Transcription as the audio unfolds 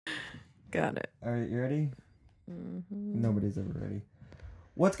Got it. All right, you ready? Mm-hmm. Nobody's ever ready.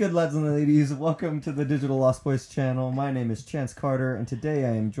 What's good, lads and ladies? Welcome to the Digital Lost Boys channel. My name is Chance Carter, and today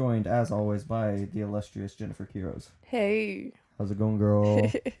I am joined, as always, by the illustrious Jennifer Quiroz. Hey. How's it going,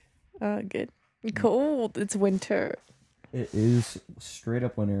 girl? Good. Cold. It's winter. It is straight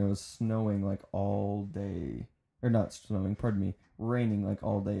up winter. It was snowing like all day. Or not snowing, pardon me. Raining like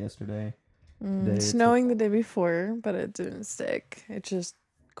all day yesterday. Today Snowing the day before, but it didn't stick. It's just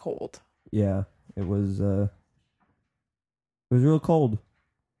cold. Yeah, it was real cold.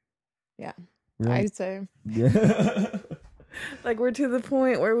 Yeah. Real... I'd say. Yeah. Like, we're to the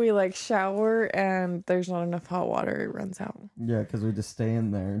point where we, like, shower and there's not enough hot water. It runs out. Yeah, because we just stay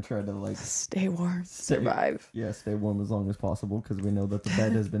in there and try to, like... Stay warm. Survive. Yeah, stay warm as long as possible, because we know that the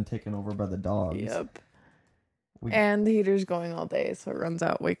bed has been taken over by the dogs. Yep. And the heater's going all day, so it runs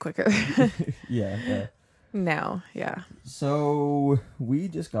out way quicker. Yeah. Now, yeah. So, we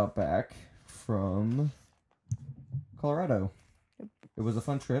just got back from Colorado. Yep. It was a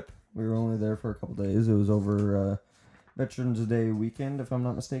fun trip. We were only there for a couple days. It was over Veterans Day weekend, if I'm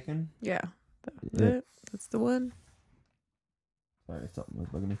not mistaken. Yeah. That was it. That's the one. Sorry, something was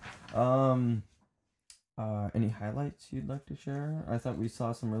bugging me. Any highlights you'd like to share? I thought we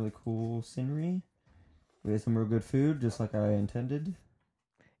saw some really cool scenery. We had some real good food, just like I intended.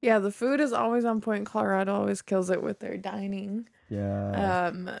 Yeah, the food is always on point. Colorado always kills it with their dining.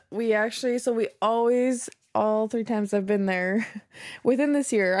 Yeah. We always, all 3 times I've been there, within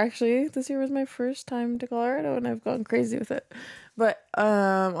this year, actually, this year was my first time to Colorado, and I've gone crazy with it. But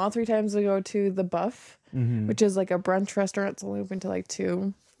all 3 times we go to the Buff, which is like a brunch restaurant. It's only open to like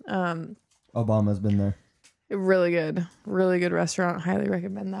 2. Obama's been there. Really good restaurant. Highly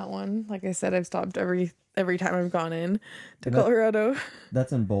recommend that one. Like I said, I've stopped every time I've gone in to Colorado.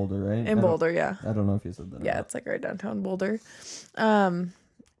 That's in Boulder, right? In Boulder, yeah. I don't know if you said that. Yeah, it's like right downtown Boulder. And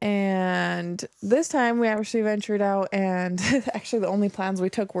this time we actually ventured out, and actually the only plans we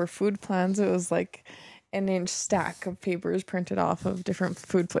took were food plans. It was like an inch stack of papers printed off of different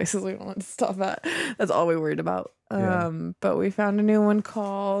food places we wanted to stop at. That's all we worried about. But we found a new one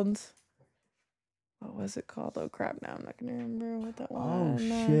called... What was it called? Oh, crap. Now I'm not going to remember what that one was.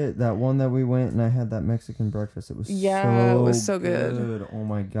 Oh, shit. That one that we went and I had that Mexican breakfast. It was it was so good. Oh,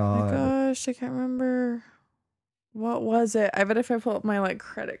 my God. Oh, my gosh. I can't remember. What was it? I bet if I pull up my, like,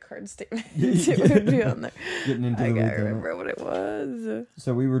 credit card statement, it would be on there. Getting into I can't remember what it was.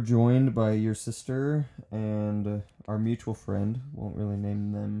 So we were joined by your sister and our mutual friend. Won't really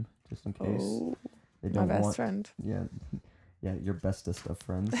name them just in case. Oh, they don't my best friend. Yeah, your bestest of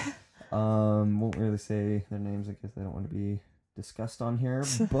friends. Won't really say their names because they don't want to be discussed on here.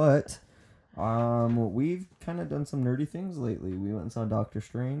 But we've kind of done some nerdy things lately. We went and saw Doctor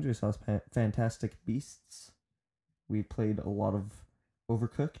Strange. We saw Fantastic Beasts. We played a lot of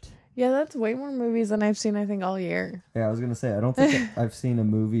Overcooked. Yeah, that's way more movies than I've seen, I think, all year. Yeah, I was going to say, I don't think I've seen a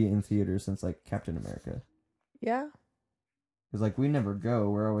movie in theaters since, like, Captain America. Yeah. Because, like, we never go.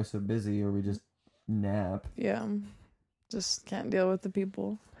 We're always so busy, or we just nap. Yeah. Just can't deal with the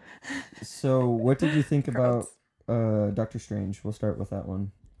people. So, what did you think about Doctor Strange? We'll start with that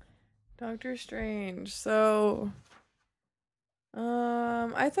one. Doctor Strange. So,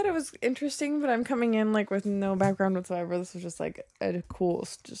 I thought it was interesting, but I'm coming in like with no background whatsoever. This was just like a cool,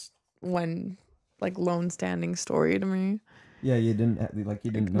 just one like lone standing story to me. Yeah, you didn't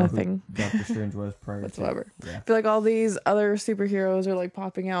know nothing. Who Doctor Strange was prior whatsoever. to. Yeah. I feel like all these other superheroes are like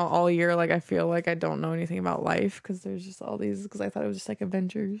popping out all year. Like I feel like I don't know anything about life because there's just all these. Because I thought it was just like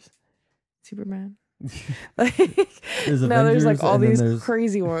Avengers, Superman. Like there's like all these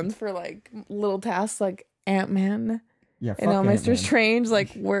crazy ones for like little tasks like Ant-Man. Yeah, and Mr. Strange.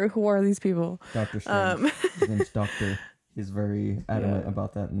 Like who are these people? Doctor Strange. His name's Doctor. He's very adamant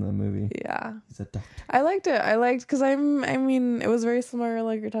about that in the movie. Yeah. He's a doctor. I liked it. Because it was very similar,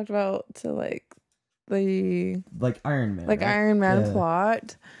 like we talked about, to like the... Like Iron Man. Like right? Iron Man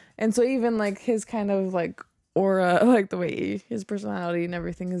plot. And so even like his kind of like aura, like the way his personality and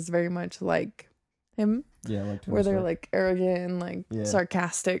everything is very much like him. Yeah, like where they're like arrogant and like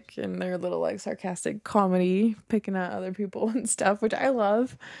sarcastic, and their little like sarcastic comedy picking at other people and stuff, which I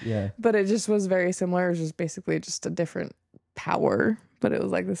love. Yeah. But it just was very similar. It was just basically just a different power, but it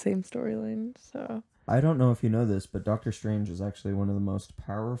was like the same storyline. So I don't know if you know this, but Doctor Strange is actually one of the most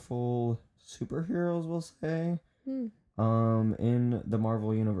powerful superheroes, we'll say, in the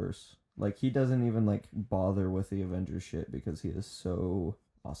Marvel universe. Like he doesn't even like bother with the Avengers shit because he is so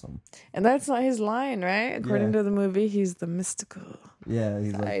awesome. And that's not his line, right? According to the movie, he's the mystical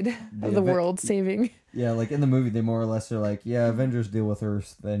side of the world saving. Yeah, like in the movie, they more or less are like, yeah, Avengers deal with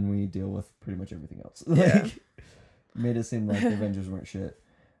Earth, then we deal with pretty much everything else. Yeah. Made it seem like the Avengers weren't shit.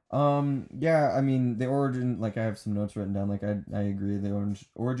 Yeah, I mean, the origin, like, I have some notes written down. Like, I agree. The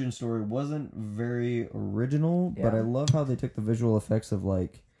origin story wasn't very original, but Yeah. I love how they took the visual effects of,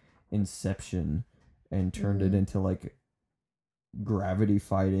 like, Inception and turned it into, like, gravity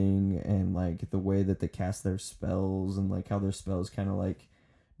fighting and, like, the way that they cast their spells and, like, how their spells kind of, like,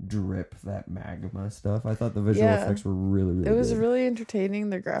 drip that magma stuff. I thought the visual effects were really, really It was good. really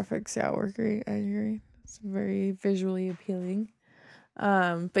entertaining. The graphics, yeah, were great. I agree. It's very visually appealing.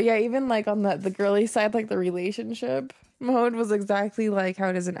 But yeah, even like on the girly side, like the relationship mode was exactly like how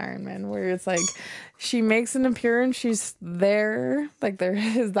it is in Iron Man, where it's like she makes an appearance, she's there, like there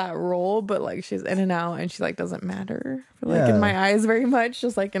is that role, but like she's in and out, and she like doesn't matter. Like in my eyes, very much,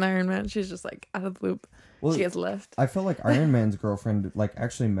 just like in Iron Man, she's just like out of the loop. Well, she gets left. I felt like Iron Man's girlfriend like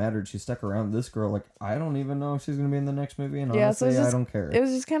actually mattered. She stuck around. This girl, like, I don't even know if she's gonna be in the next movie, and honestly, I don't care. It was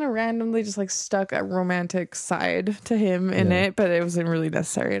just kind of randomly just like stuck a romantic side to him in it, but it wasn't really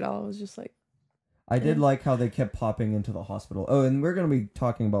necessary at all. It was just like I did like how they kept popping into the hospital. Oh, and we're gonna be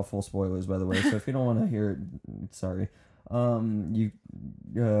talking about full spoilers, by the way. So if you don't want to hear it, sorry. I don't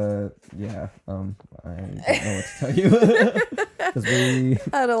know what to tell you because we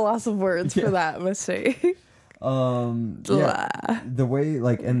had a loss of words for that mistake. The way,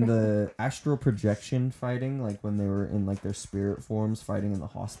 like, in the astral projection fighting, like when they were in like their spirit forms fighting in the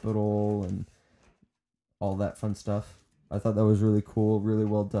hospital and all that fun stuff, I thought that was really cool, really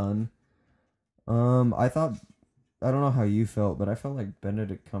well done. I thought, I don't know how you felt, but I felt like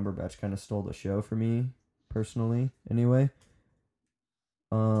Benedict Cumberbatch kind of stole the show for me personally anyway.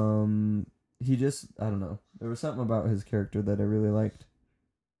 He just, I don't know, there was something about his character that I really liked.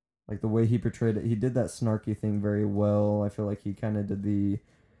 Like the way he portrayed it, he did that snarky thing very well. I feel like he kind of did the,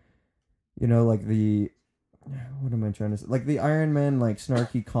 like the, what am I trying to say? Like the Iron Man, like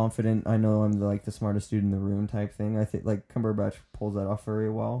snarky, confident, I know I'm like the smartest dude in the room type thing. I think like Cumberbatch pulls that off very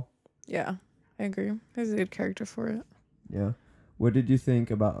well. Yeah, I agree. He's a good character for it. Yeah. What did you think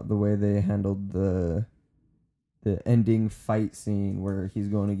about the way they handled the ending fight scene where he's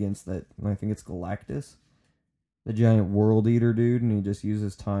going against that, I think it's Galactus? The giant world eater dude, and he just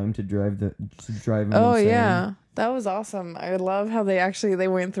uses time to drive him insane. Yeah, that was awesome. I love how they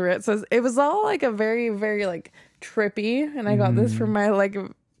went through it. So it was all like a very, very like trippy, and I got this from my like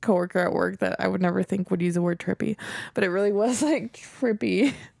coworker at work that I would never think would use the word trippy, but it really was like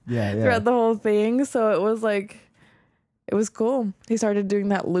trippy throughout the whole thing. So it was like, it was cool. He started doing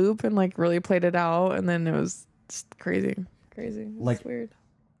that loop and like really played it out, and then it was just crazy. It's weird.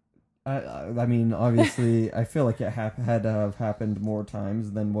 I mean, obviously, I feel like it had to have happened more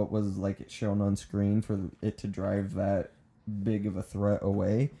times than what was like shown on screen for it to drive that big of a threat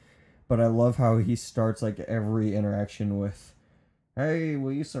away. But I love how he starts like every interaction with, "Hey,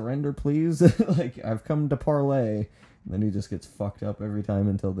 will you surrender, please? Like, I've come to parlay." And then he just gets fucked up every time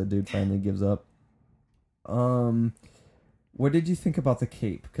until the dude finally gives up. What did you think about the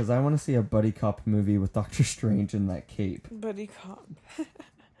cape? Because I want to see a buddy cop movie with Doctor Strange in that cape. Buddy cop.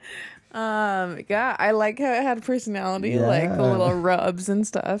 Yeah, I like how it had personality, like the little rubs and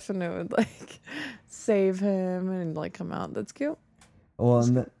stuff, and it would like save him and like come out. That's cute. Well,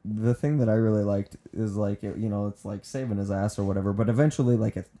 and the thing that I really liked is like, it's like saving his ass or whatever, but eventually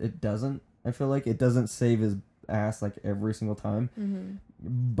like it doesn't. I feel like it doesn't save his ass like every single time.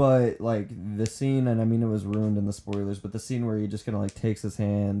 But like the scene, and I mean it was ruined in the spoilers, but the scene where he just kind of like takes his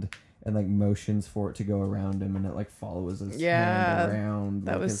hand and like motions for it to go around him, and it like follows his hand around.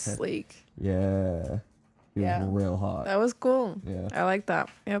 That like, was sleek. Yeah. He was real hot. That was cool. Yeah. I like that.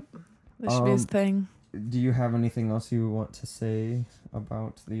 Yep. This should be his thing. Do you have anything else you want to say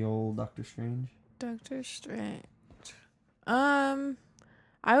about the old Doctor Strange? Doctor Strange.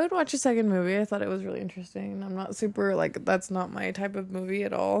 I would watch a second movie. I thought it was really interesting. I'm not super like, that's not my type of movie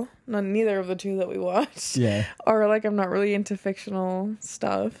at all. Neither of the two that we watched. Yeah. Or like, I'm not really into fictional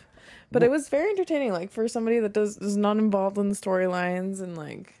stuff. But it was very entertaining, like for somebody that is not involved in the storylines and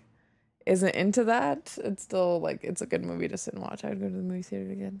like isn't into that. It's still like, it's a good movie to sit and watch. I would go to the movie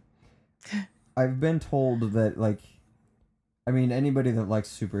theater again. I've been told that like, I mean, anybody that likes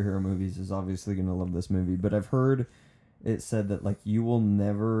superhero movies is obviously going to love this movie, but I've heard it said that like you will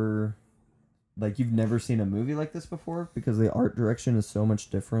never, like you've never seen a movie like this before because the art direction is so much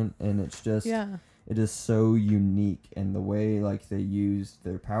different, and it's just it is so unique, and the way like they used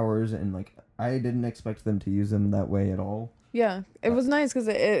their powers, and like I didn't expect them to use them that way at all. Yeah, it was nice because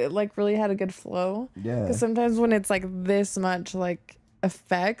it like really had a good flow. Yeah, because sometimes when it's like this much like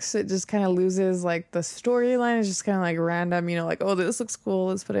effects, it just kind of loses like the storyline is just kind of like random, like, oh, this looks cool,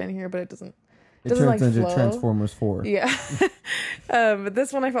 let's put it in here, but it doesn't turns like into flow. Transformers 4. Yeah. But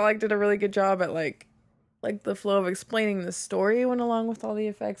this one I felt like did a really good job at like like the flow of explaining the story went along with all the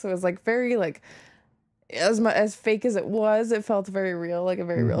effects. So it was like very like as fake as it was, it felt very real, like a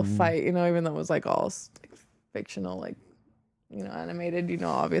very real fight, you know, even though it was like all like, fictional, like, you know, animated, you know,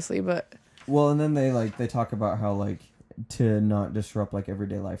 obviously, but Well, and then they talk about how like to not disrupt like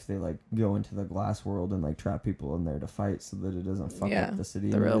everyday life, they like go into the glass world and like trap people in there to fight so that it doesn't fuck up the city,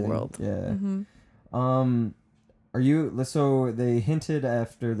 the and real everything. world. Yeah. Mm-hmm. Are you so they hinted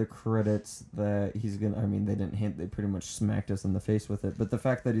after the credits that he's gonna? I mean, they didn't hint; they pretty much smacked us in the face with it. But the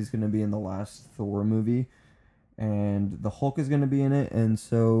fact that he's gonna be in the last Thor movie, and the Hulk is gonna be in it, and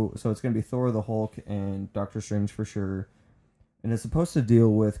so it's gonna be Thor, the Hulk, and Doctor Strange for sure, and it's supposed to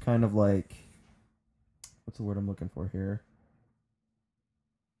deal with kind of like what's the word I'm looking for here?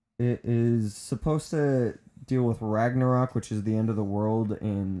 It is supposed to deal with Ragnarok, which is the end of the world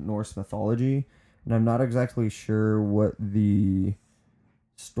in Norse mythology. And I'm not exactly sure what the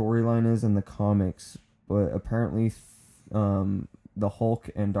storyline is in the comics, but apparently the Hulk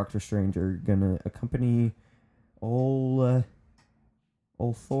and Doctor Strange are going to accompany old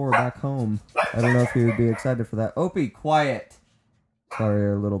Thor back home. I don't know if he would be excited for that. Opie, quiet! Sorry,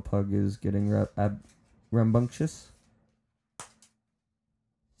 our little pug is getting rambunctious.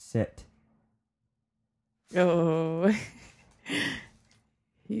 Sit. Oh.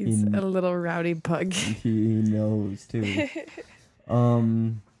 He's a little rowdy pug. He knows too.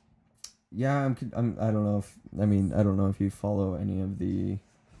 Yeah, I don't know if I don't know if you follow any of the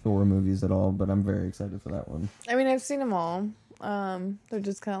Thor movies at all, but I'm very excited for that one. I mean, I've seen them all. They're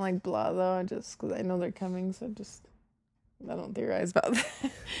just kind of like blah though, just because I know they're coming, so I don't theorize about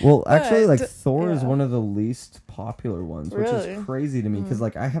that. Well, actually, like Thor is one of the least popular ones, which Really? is crazy to me because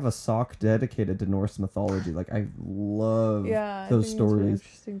like I have a sock dedicated to Norse mythology. Like I love those stories. It's really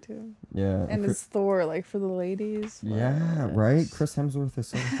interesting too. Yeah, and it's Thor like for the ladies. Yeah, right. Chris Hemsworth is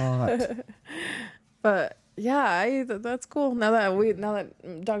so hot. But yeah, that's cool. Now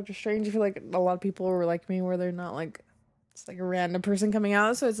that Doctor Strange, I feel like a lot of people were like me, where they're not like it's like a random person coming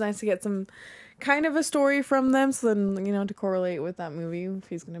out. So it's nice to get some kind of a story from them. So then, you know, to correlate with that movie if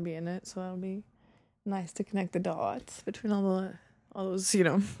he's going to be in it. So that'll be nice to connect the dots between all those, you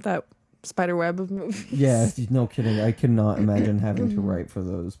know, that spider web of movies. Yeah, no kidding. I could not imagine having to write for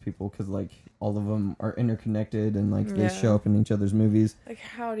those people because like all of them are interconnected and like they show up in each other's movies. Like,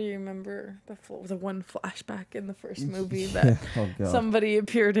 how do you remember the one flashback in the first movie that somebody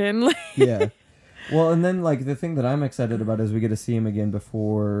appeared in? Yeah. Well, and then like the thing that I'm excited about is we get to see him again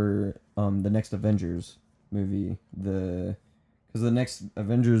before the next Avengers movie. Because the next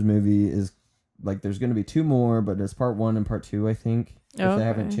Avengers movie is like there's going to be 2 more, but it's part 1 and part 2, I think, if they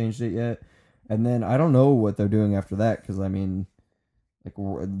haven't changed it yet. And then I don't know what they're doing after that because I mean, like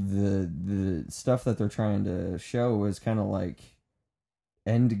the stuff that they're trying to show is kind of like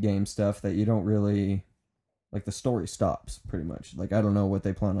end game stuff that you don't really. Like, the story stops, pretty much. Like, I don't know what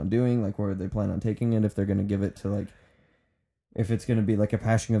they plan on doing, like, where they plan on taking it, if they're going to give it to, like, if it's going to be, like, a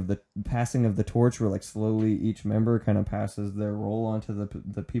passing of the torch, where, like, slowly each member kind of passes their role onto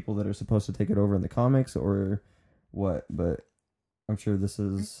the people that are supposed to take it over in the comics, or what, but I'm sure this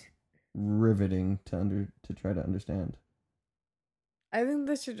is riveting to try to understand. I think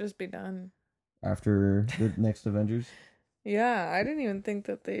this should just be done. After the next Avengers? Yeah, I didn't even think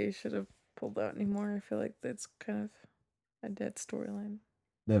that they should have pulled out anymore. I feel like that's kind of a dead storyline.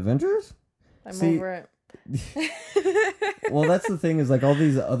 The Avengers? I'm over it. Well, that's the thing is like all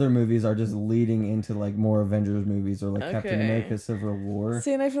these other movies are just leading into like more Avengers movies or like Captain America Civil War.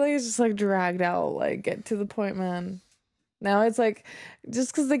 See, and I feel like it's just like dragged out. Like, get to the point, man. Now it's like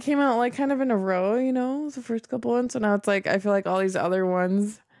just because they came out like kind of in a row, you know, the first couple ones. So now it's like I feel like all these other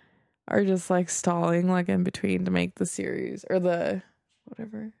ones are just like stalling like in between to make the series or the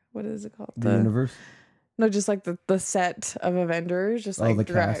whatever. What is it called? The universe? No, just like the set of Avengers, just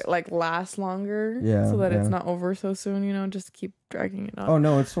like last longer. Yeah. So that it's not over so soon, you know, just keep dragging it on. Oh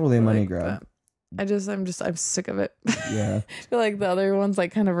no, it's totally a money grab. I'm sick of it. Yeah. I feel like the other ones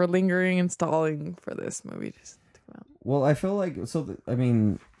like kind of are lingering and stalling for this movie to come out. Well, I feel like I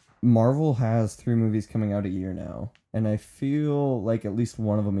mean, Marvel has 3 movies coming out a year now, and I feel like at least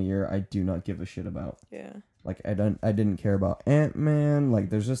one of them a year I do not give a shit about. Yeah. Like I didn't care about Ant-Man. Like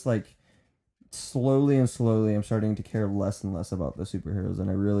there's just like slowly I'm starting to care less and less about the superheroes,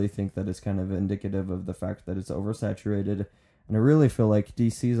 and I really think that it's kind of indicative of the fact that it's oversaturated. And I really feel like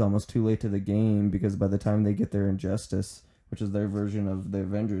DC is almost too late to the game because by the time they get their Injustice, which is their version of the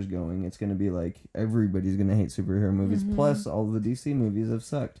Avengers going, it's going to be like everybody's going to hate superhero movies. Mm-hmm. Plus, all the DC movies have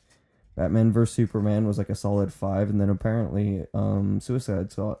sucked. Batman vs Superman was like a solid 5, and then apparently Suicide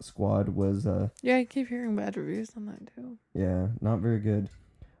Squad was... Yeah, I keep hearing bad reviews on that too. Yeah, not very good.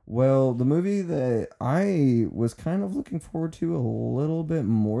 Well, the movie that I was kind of looking forward to a little bit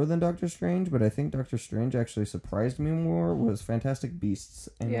more than Doctor Strange, but I think Doctor Strange actually surprised me more, was Fantastic Beasts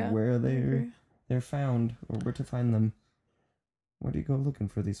and Yeah, where I agree. they're found or where to find them. Where do you go looking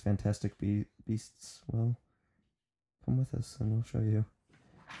for these fantastic beasts? Well, come with us and I'll show you.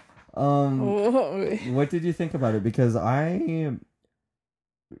 Oh, What did you think about it? Because I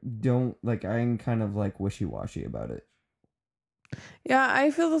don't like. I'm kind of like wishy-washy about it. yeah,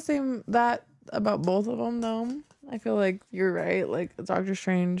 I feel the same that about both of them though. I feel like you're right. Like Doctor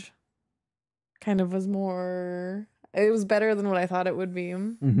Strange kind of was more. It was better than what I thought it would be,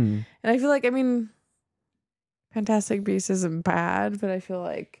 and Mm-hmm. I feel like Fantastic Beasts isn't bad, but I feel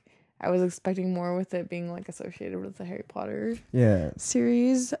like I was expecting more with it being like associated with the Harry Potter Yeah.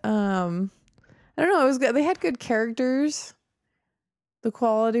 series. I don't know. It was good. They had good characters. The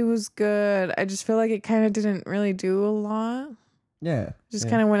quality was good. I just feel like it kind of didn't really do a lot. Yeah. Just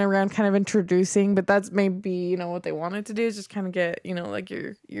kind of went around kind of introducing, but that's maybe, what they wanted to do is just kind of get, like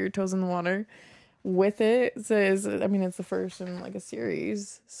your toes in the water with it. So it's the first in like a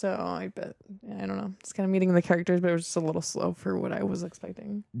series. So I bet, I don't know. It's kind of meeting the characters, but it was just a little slow for what I was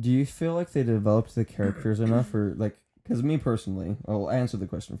expecting. Do you feel like they developed the characters enough, or like, because me personally, I'll answer the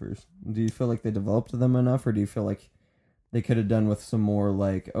question first. Do you feel like they developed them enough, or do you feel like they could have done with some more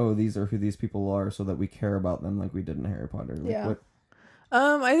like, oh, these are who these people are, so that we care about them like we did in Harry Potter? Like, Yeah. what?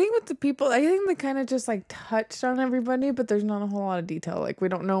 I think with the people, I think they kind of just like touched on everybody, but there's not a whole lot of detail. Like we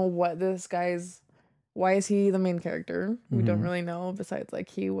don't know what this guy's, why is he the main character? We don't really know. Besides, like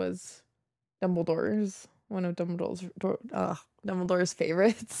he was one of Dumbledore's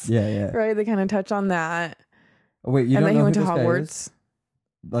favorites. Yeah, yeah. Right? They kind of touch on that, Oh, wait, you and don't then he know went who to this guy Hogwarts. is?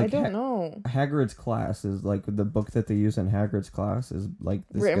 Like, I don't know. Hagrid's class is like the book that they use in Hagrid's class is like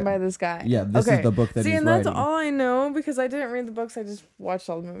this Written guy. by this guy. Yeah, this is the book that he's and that's writing. all I know because I didn't read the books. I just watched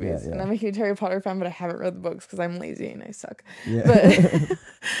all the movies. Yeah. And I'm a huge Harry Potter fan, but I haven't read the books because I'm lazy and I suck. Yeah.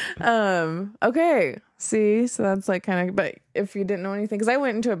 But okay. See, so that's like kind of. But if you didn't know anything, because I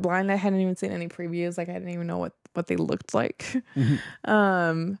went into it blind, I hadn't even seen any previews. Like I didn't even know what they looked like.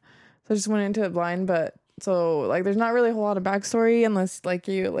 So I just went into it blind, but. So, like, there's not really a whole lot of backstory unless,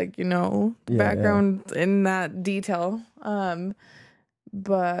 the background in that detail.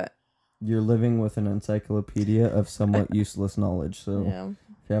 But you're living with an encyclopedia of somewhat useless knowledge. So, yeah.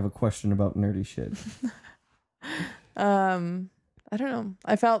 if you have a question about nerdy shit, I don't know.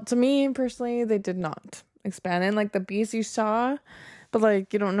 I felt, to me personally, they did not expand in like the beasts you saw, but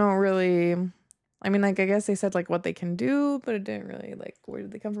like you don't know really. I mean, like I guess they said like what they can do, but it didn't really like where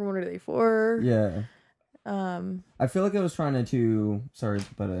did they come from? What are they for? yeah. I feel like it was trying to sorry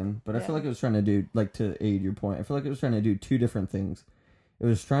to butt in, but I feel like it was trying to do like to aid your point. I feel like it was trying to do two different things. It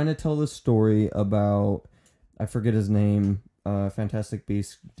was trying to tell the story about I forget his name, Fantastic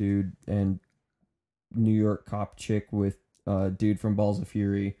Beast dude and New York cop chick with dude from Balls of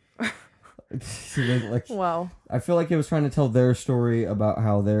Fury. Like, wow. I feel like it was trying to tell their story about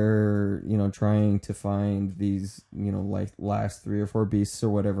how they're, trying to find these, like last 3 or 4 beasts or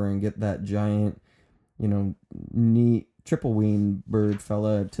whatever and get that giant neat triple wing bird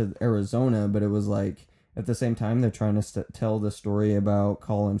fella to Arizona, but it was like at the same time they're trying to tell the story about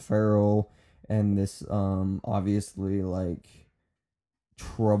Colin Farrell and this obviously like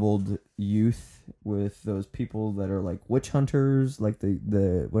troubled youth with those people that are like witch hunters, like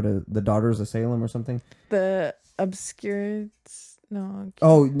the Daughters of Salem or something. The obscurance. No.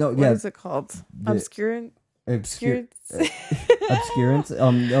 Oh no, yeah. What is it called? Obscurant. Obscurance.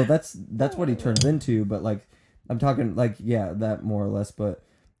 No, that's what he turns into. But like, I'm talking like that more or less. But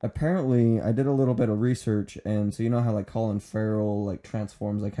apparently, I did a little bit of research, and so you know how like Colin Farrell like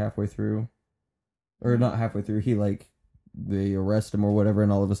transforms like halfway through, or not halfway through. He like they arrest him or whatever,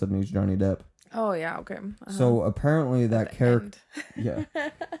 and all of a sudden he's Johnny Depp. Oh yeah, okay. So apparently that character, yeah.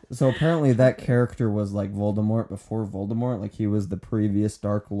 So apparently that character was like Voldemort before Voldemort. Like he was the previous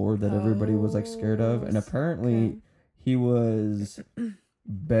Dark Lord that everybody was like scared of, and apparently he was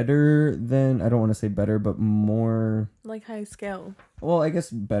better than I don't want to say better, but more like high scale. Well, I guess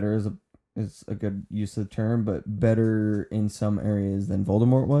better is a good use of the term, but better in some areas than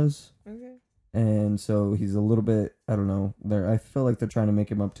Voldemort was. Okay. And so he's a little bit, I don't know, I feel like they're trying to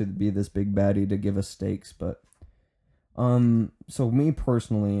make him up to be this big baddie to give us stakes, but so me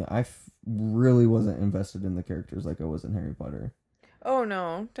personally, I really wasn't invested in the characters like I was in Harry Potter. Oh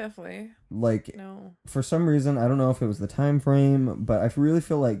no, definitely. Like no. For some reason, I don't know if it was the time frame, but I really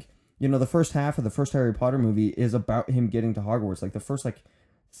feel like, the first half of the first Harry Potter movie is about him getting to Hogwarts. Like the first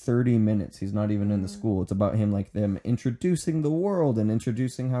 30 minutes he's not even in the school. It's about him like them introducing the world and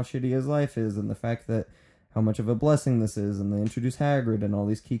introducing how shitty his life is and the fact that how much of a blessing this is, and they introduce Hagrid and all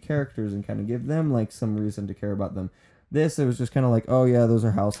these key characters and kind of give them like some reason to care about them. This, it was just kind of like, oh yeah, those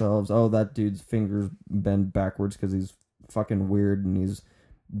are house elves. Oh, that dude's fingers bend backwards because he's fucking weird and he's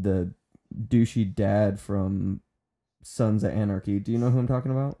the douchey dad from Sons of Anarchy. Do you know who I'm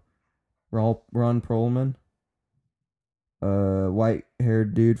talking about? Ron Perlman? White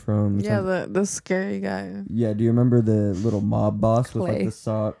haired dude from the scary guy. Yeah, do you remember the little mob boss with Clay.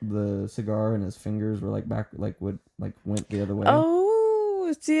 like the cigar and his fingers were like back went the other way?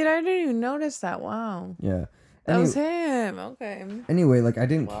 Oh, see, I didn't even notice that. Wow. Yeah. That was him. Okay. Anyway, like I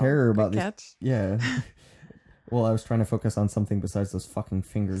didn't care about good these. catch. Yeah. Well, I was trying to focus on something besides those fucking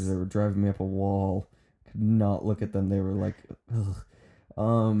fingers that were driving me up a wall. Could not look at them. They were like, ugh.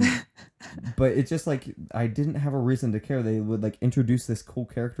 But it's just like I didn't have a reason to care. They would like introduce this cool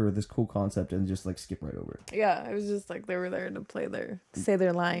character or this cool concept and just like skip right over it. Yeah, it was just like they were there to say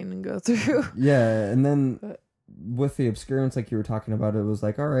their line and go through. Yeah, and then with the obscurance, like you were talking about, it was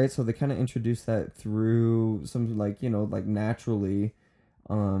like, all right, so they kind of introduced that through some like, you know, like naturally,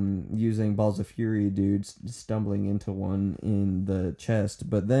 using Balls of Fury dudes stumbling into one in the chest.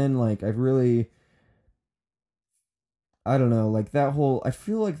 But then like I don't know, like that whole, I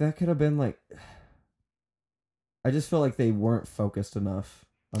feel like that could have been like, I just feel like they weren't focused enough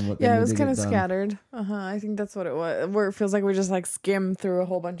on what they Yeah, needed it was to kind get of done. scattered. I think that's what it was. Where it feels like we just like skim through a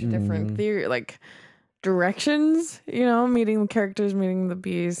whole bunch of different theory, like directions, you know, meeting the characters, meeting the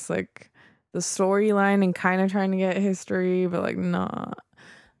beasts, like the storyline and kind of trying to get history, but like not.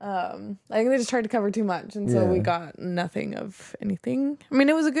 I think they just tried to cover too much, and so we got nothing of anything. I mean,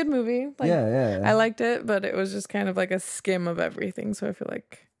 it was a good movie. Like, yeah. I liked it, but it was just kind of like a skim of everything. So I feel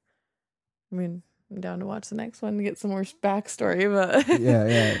like, I mean, I'm down to watch the next one to get some more backstory, but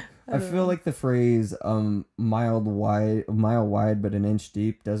yeah. I feel like the phrase mile wide but an inch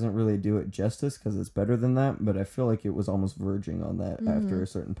deep doesn't really do it justice because it's better than that, but I feel like it was almost verging on that after a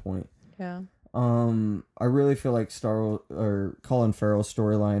certain point. Yeah. I really feel like Colin Farrell's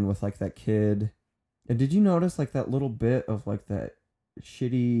storyline with like that kid. And did you notice like that little bit of like that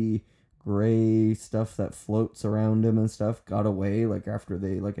shitty gray stuff that floats around him and stuff got away like after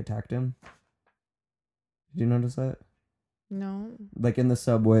they like attacked him? Did you notice that? No. Like in the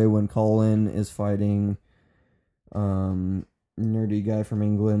subway when Colin is fighting nerdy guy from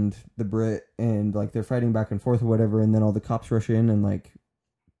England, the Brit, and like they're fighting back and forth or whatever, and then all the cops rush in and like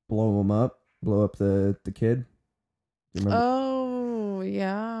blow up the kid. Do you remember? Oh,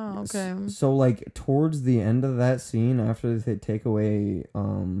 yeah. Okay. So like towards the end of that scene, after they take away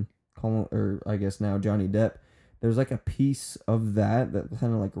Colin, or I guess now Johnny Depp, there's like a piece of that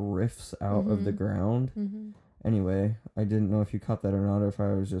kind of like riffs out of the ground. Anyway, I didn't know if you caught that or not, or if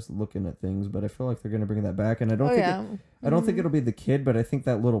I was just looking at things, but I feel like they're gonna bring that back, and I don't I don't think it'll be the kid, but I think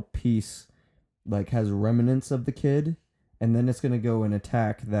that little piece like has remnants of the kid, and then it's gonna go and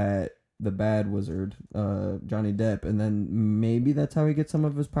attack the bad wizard, Johnny Depp, and then maybe that's how he gets some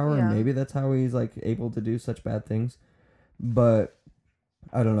of his power, and maybe that's how he's like able to do such bad things. But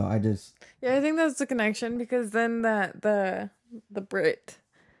I don't know. I think that's the connection, because then the Brit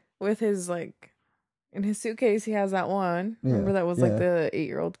with his like in his suitcase he has that one. Remember that was like the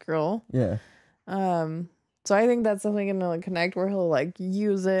 8-year-old girl. Yeah. So I think that's definitely gonna like connect where he'll like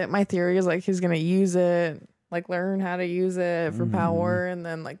use it. My theory is like he's gonna use it, like learn how to use it for power, and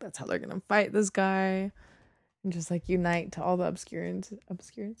then like that's how they're gonna fight this guy, and just like unite to all the obscurances.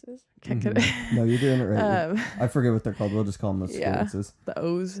 Can't get it. No, you're doing it right. I forget what they're called. We'll just call them obscurances. The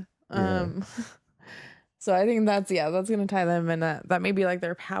O's. So I think that's gonna tie them, and that may be like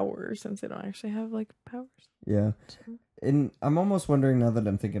their power, since they don't actually have like powers. Yeah. So. And I'm almost wondering, now that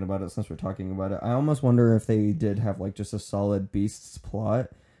I'm thinking about it, since we're talking about it, I almost wonder if they did have like just a solid Beasts plot,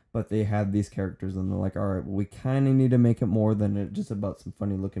 but they had these characters and they're like, all right, well, we kind of need to make it more than it just about some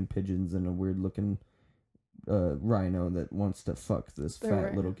funny looking pigeons and a weird looking rhino that wants to fuck this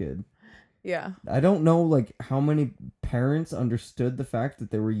fat little kid. Yeah. I don't know like how many parents understood the fact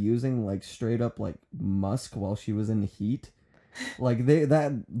that they were using like straight up like musk while she was in the heat. Like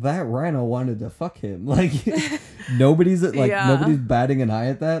that rhino wanted to fuck him. Like nobody's batting an eye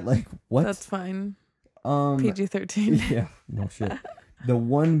at that. Like what? That's fine. PG-13. Yeah, no shit. The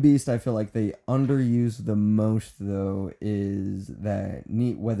one beast I feel like they underuse the most though is that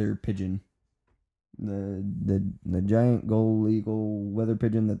neat weather pigeon. The giant gold eagle weather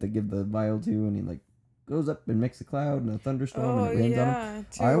pigeon that they give the vial to, and he like goes up and makes a cloud and a thunderstorm and it rains on them.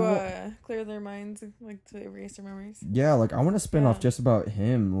 To clear their minds, like to erase their memories. Yeah, like I want to spin off just about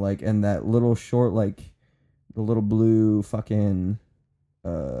him, like, and that little short, like the little blue fucking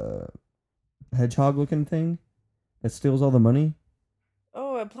hedgehog looking thing that steals all the money.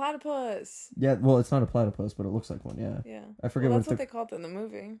 Oh, a platypus. Yeah, well, it's not a platypus, but it looks like one. Yeah. Yeah. I forget That's what they called it in the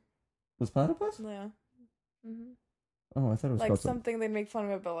movie. Was platypus? Yeah. Mm-hmm. Oh, I thought it was like called something they'd make fun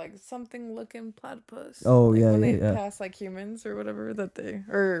of it, but like something looking platypus. Oh like yeah, when they yeah. pass like humans or whatever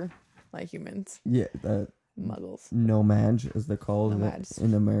or like humans. Yeah, Muggles. Nomads, as they're called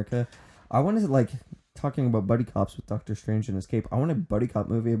in America. I wanted to talking about buddy cops with Doctor Strange and his cape. I want a buddy cop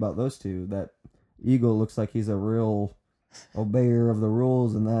movie about those two. That Eagle looks like he's a real obeyer of the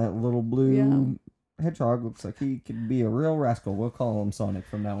rules, and that little blue hedgehog looks like he could be a real rascal. We'll call him Sonic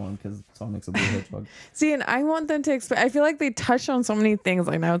from now on because Sonic's a blue hedgehog. See, and I want them to expand. I feel like they touched on so many things.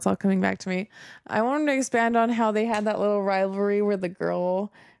 Like now it's all coming back to me. I want them to expand on how they had that little rivalry where the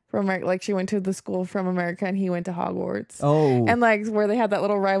girl from like she went to the school from America and he went to Hogwarts. Oh, and like where they had that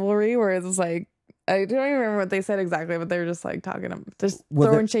little rivalry where it was like. I don't even remember what they said exactly, but they were just like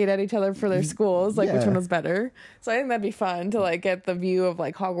throwing shade at each other for their schools, like which one was better. So I think that'd be fun to like get the view of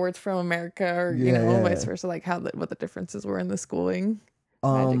like Hogwarts from America, or vice versa, like what the differences were in the schooling.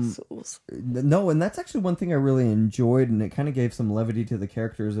 Magic schools. No, and that's actually one thing I really enjoyed, and it kind of gave some levity to the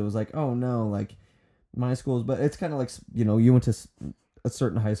characters. It was like, oh no, like my schools, but it's kind of like you went to a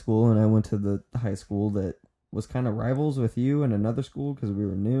certain high school, and I went to the high school that was kind of rivals with you and another school because we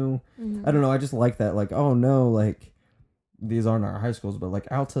were new. Mm-hmm. I don't know. I just like that. Like, oh no, like these aren't our high schools, but like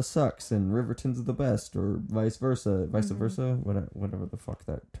Alta sucks and Riverton's the best, or vice versa, whatever the fuck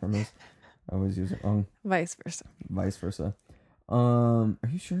that term is. I always use it wrong. Vice versa. Vice versa. Are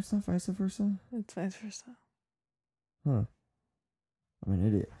you sure it's not vice versa? It's vice versa. Huh. I'm an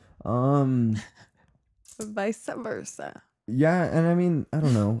idiot. Vice versa. Yeah, and I mean, I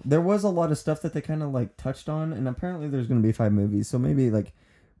don't know. There was a lot of stuff that they kind of like touched on, and apparently there's going to be 5 movies, so maybe like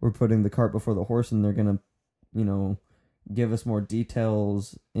we're putting the cart before the horse, and they're going to, give us more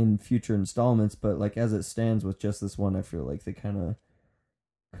details in future installments. But like as it stands with just this one, I feel like they kind of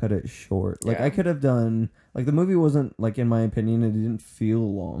cut it short. Like I could have done like the movie wasn't like, in my opinion, it didn't feel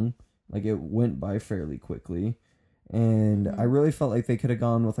long. Like it went by fairly quickly. And I really felt like they could have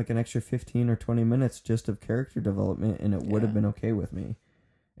gone with like an extra 15 or 20 minutes just of character development, and it would have been okay with me.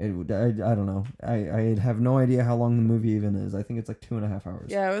 I don't know. I have no idea how long the movie even is. I think it's like 2.5 hours.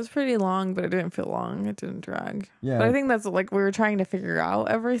 Yeah, it was pretty long, but it didn't feel long. It didn't drag. Yeah. But I think that's like we were trying to figure out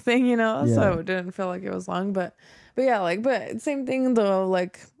everything, so it didn't feel like it was long. But yeah, but same thing though,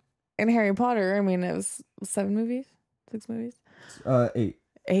 like in Harry Potter, I mean, it was 7 movies? 6 movies? 8.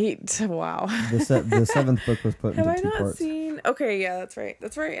 8. Wow. The 7th book was put into 2 parts. Have I not seen? Okay, yeah, that's right.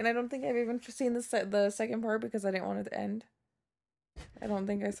 And I don't think I've even seen the second part because I didn't want it to end. I don't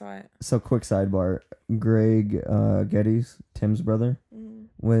think I saw it. So quick sidebar: Greg Geddes, Tim's brother,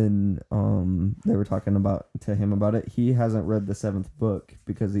 when they were talking to him about it, he hasn't read the 7th book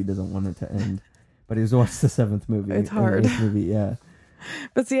because he doesn't want it to end, but he's watched the 7th movie. It's hard. The 8th movie, yeah.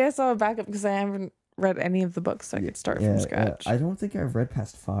 But see, I saw a backup because I haven't read any of the books, so I could start from scratch. I don't think I've read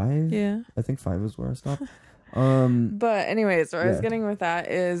past 5. Yeah, I think 5 is where I stopped. But anyways, where I was getting with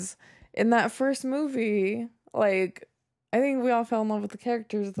that is in that first movie, like I think we all fell in love with the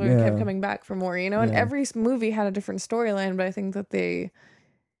characters, so we kept coming back for more, and every movie had a different storyline, but I think that they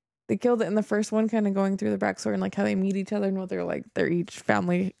killed it in the first one, kind of going through the backstory and like how they meet each other and what their each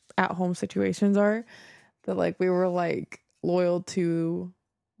family at home situations are. That like we were like loyal to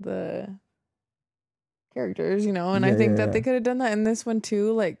the characters, and I think that they could have done that in this one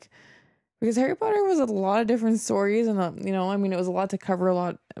too, like because Harry Potter was a lot of different stories, and I mean it was a lot to cover, a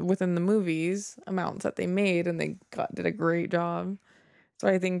lot within the movies amounts that they made, and they did a great job. So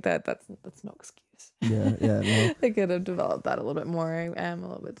I think that's no excuse. No. They could have developed that a little bit more. I am a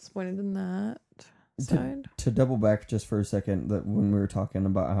little bit disappointed in that side. To double back just for a second, that when we were talking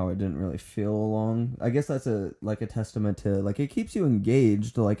about how it didn't really feel long, I guess that's a testament to like it keeps you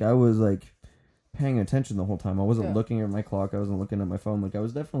engaged. Like I was like paying attention the whole time. I wasn't looking at my clock. I wasn't looking at my phone. Like I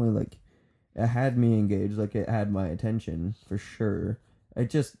was definitely like, it had me engaged. Like it had my attention for sure. I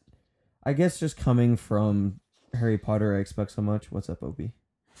guess just coming from Harry Potter, I expect so much. What's up, Opie?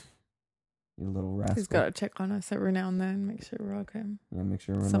 You little rascal. He's got to check on us every now and then, make sure we're okay. Yeah, make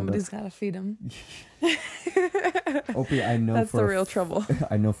sure we're somebody's got to feed him. Opie, I know that's the real trouble.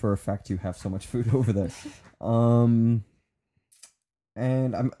 I know for a fact you have so much food over there. And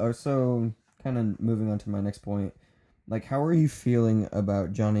I'm also kind of moving on to my next point. Like, how are you feeling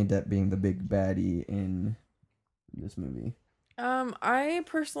about Johnny Depp being the big baddie in this movie? I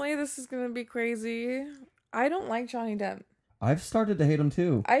personally, this is gonna be crazy. I don't like Johnny Depp. I've started to hate him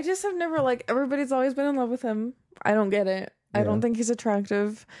too. I just have never everybody's always been in love with him. I don't get it. Yeah. I don't think he's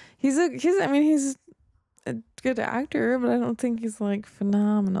attractive. He's a good actor, but I don't think he's like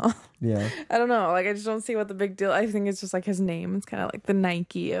phenomenal. Yeah. I don't know. Like, I just don't see what the big deal. I think it's just like his name. It's kind of like the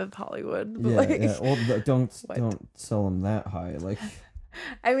Nike of Hollywood. But Yeah, like, yeah. Well, don't what? sell him that high. Like,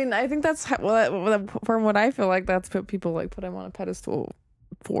 I mean, I think that's from what I feel like that's what people like put him on a pedestal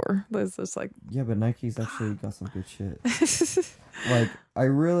for. It's just like, yeah, but Nike's actually got some good shit. Like, I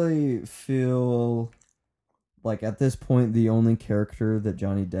really feel like at this point, the only character that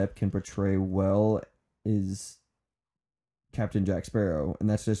Johnny Depp can portray well is Captain Jack Sparrow, and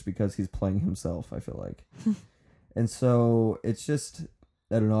that's just because he's playing himself, I feel like. And so it's just,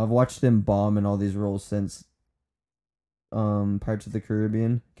 I don't know, I've watched him bomb in all these roles since Pirates of the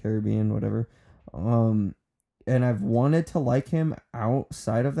Caribbean, whatever. And I've wanted to like him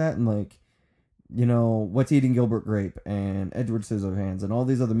outside of that, and like, you know, What's Eating Gilbert Grape and Edward Scissorhands and all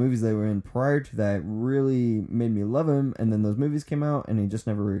these other movies they were in prior to that really made me love him. And then those movies came out, and he just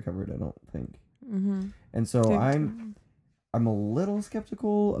never recovered, I don't think. mm-hmm. And so I'm a little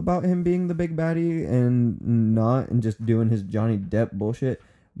skeptical about him being the big baddie and just doing his Johnny Depp bullshit.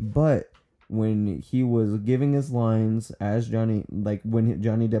 But when he was giving his lines as Johnny, like when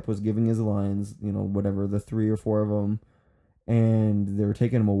Johnny Depp was giving his lines, you know, whatever, the 3 or 4 of them, and they were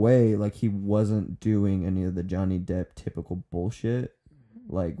taking him away, like he wasn't doing any of the Johnny Depp typical bullshit,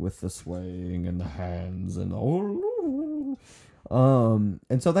 like with the swaying and the hands and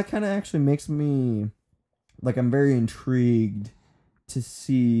and so that kind of actually makes me like, I'm very intrigued to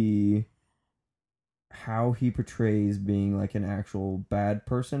see how he portrays being like an actual bad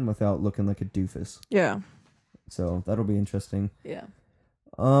person without looking like a doofus. Yeah. So that'll be interesting. Yeah.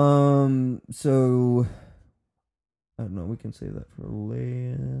 So I don't know, we can save that for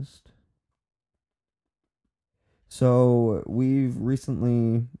last. So we've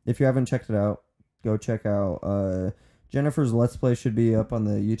recently, if you haven't checked it out, go check out Jennifer's Let's Play. Should be up on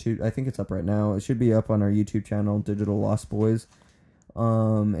the YouTube. I think it's up right now. It should be up on our YouTube channel, Digital Lost Boys.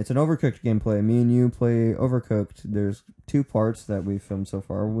 It's an Overcooked gameplay. Me and you play Overcooked. There's 2 parts that we've filmed so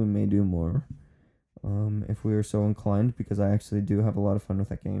far. We may do more, if we are so inclined, because I actually do have a lot of fun with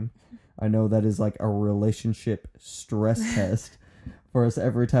that game. I know that is like a relationship stress test for us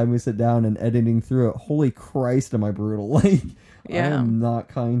every time we sit down and editing through it. Holy Christ, am I brutal? Like, yeah. I am not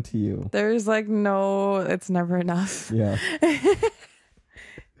kind to you. There's like it's never enough. Yeah.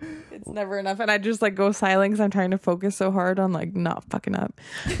 It's never enough. And I just like go silent because I'm trying to focus so hard on like not fucking up.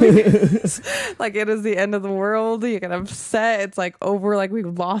 Like, it is the end of the world. You get upset. It's like over. Like, we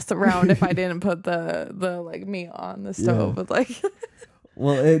lost a round if I didn't put the like meat on the stove. Yeah. But like,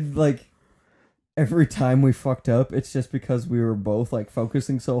 well, it like every time we fucked up, it's just because we were both like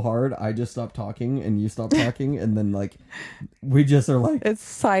focusing so hard. I just stopped talking and you stopped talking, and then like we just are like, it's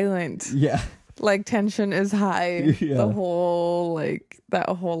silent. Yeah. Like, tension is high. Yeah. The whole that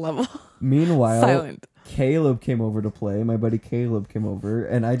whole level. Meanwhile, silent. Caleb came over to play. My buddy Caleb came over,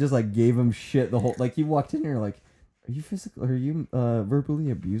 and I just like gave him shit the whole. Like, he walked in here like, are you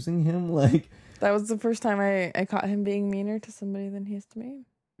verbally abusing him? Like, that was the first time I caught him being meaner to somebody than he is to me.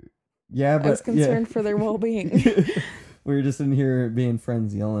 Yeah, but I was concerned for their well-being. We were just in here being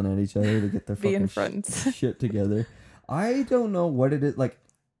friends, yelling at each other to get their fucking shit together. I don't know what it is. Like,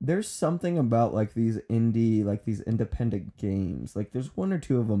 there's something about like these independent games. Like, there's 1 or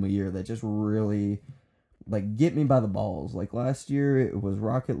 2 of them a year that just really like get me by the balls. Like, last year it was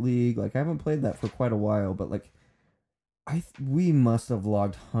Rocket League. Like, I haven't played that for quite a while, but like we must have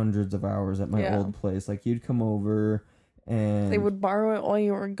logged hundreds of hours at my old place. Like, you'd come over and they would borrow it while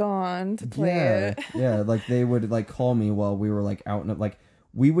you were gone to play it. Yeah, like they would like call me while we were like out, and like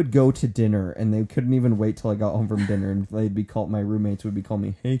we would go to dinner and they couldn't even wait till I got home from dinner, and they'd be my roommates would be calling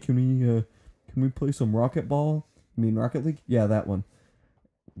me, "Hey, can we play some Rocket Rocket League? Yeah, that one.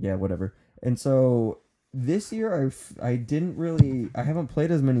 Yeah, whatever." And so this year I haven't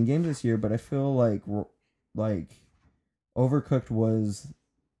played as many games this year, but I feel like Overcooked was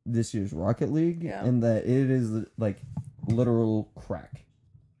this year's Rocket League, and that it is like literal crack.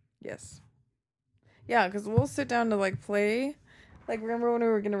 Yes. Yeah, because we'll sit down to like play. Like, remember when we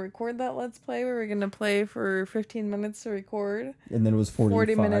were going to record that Let's Play? We were going to play for 15 minutes to record. And then it was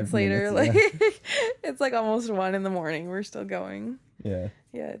 40 minutes later. Like, it's like almost 1 in the morning. We're still going. Yeah.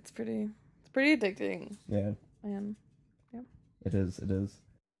 Yeah, it's pretty addicting. Yeah. Man. Yeah. It is.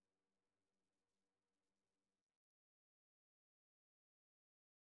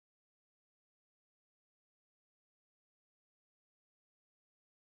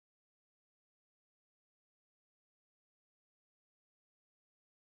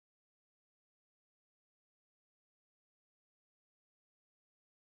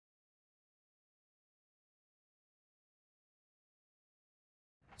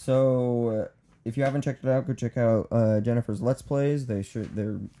 So if you haven't checked it out, go check out Jennifer's Let's Plays.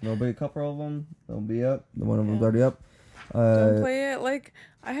 There'll be a couple of them. They'll be up. The one of them's already up. Don't play it like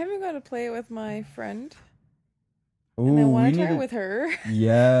I haven't got to play it with my friend. Ooh, and I want to try it with her.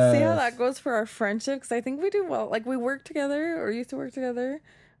 Yeah. See how that goes for our friendship, because I think we do well. Like, we work together or used to work together.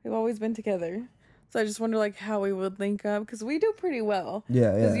 We've always been together. So I just wonder like how we would link up, because we do pretty well.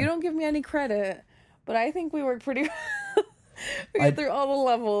 Yeah, Because you don't give me any credit, but I think we work pretty well. We get through all the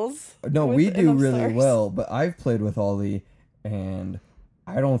levels. No, we do really well, but I've played with Ollie, and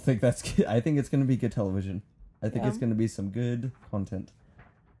I don't think that's good. I think it's going to be good television. I think it's going to be some good content.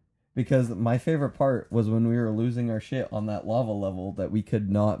 Because my favorite part was when we were losing our shit on that lava level that we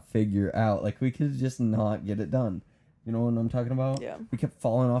could not figure out. Like, we could just not get it done. You know what I'm talking about? Yeah. We kept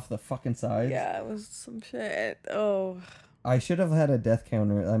falling off the fucking sides. Yeah, it was some shit. Oh. I should have had a death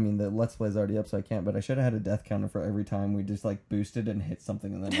counter. I mean, the Let's Play's already up, so I can't. But I should have had a death counter for every time we just, like, boosted and hit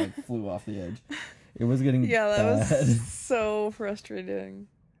something and then, like, flew off the edge. It was getting bad. Was so frustrating.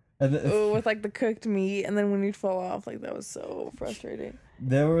 With, like, the cooked meat, and then when you'd fall off, like, that was so frustrating.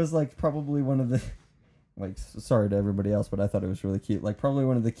 There was, like, probably one of the... Like, sorry to everybody else, but I thought it was really cute. Like, probably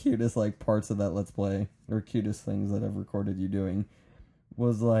one of the cutest, like, parts of that Let's Play, or cutest things that I've recorded you doing,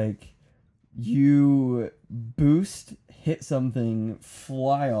 was, like, you boost, hit something,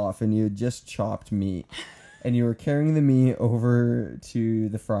 fly off, and you had just chopped meat. And you were carrying the meat over to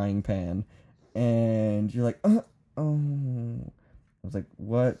the frying pan. And you're like, oh. I was like,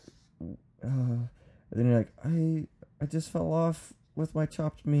 what? And then you're like, I just fell off with my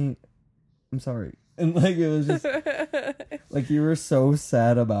chopped meat. I'm sorry. And, like, it was just, like, you were so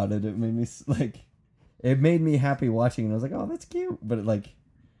sad about it. It made me, like, it made me happy watching. And I was like, oh, that's cute. But,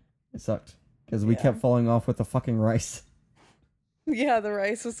 it sucked. Because we kept falling off with the fucking rice. Yeah, the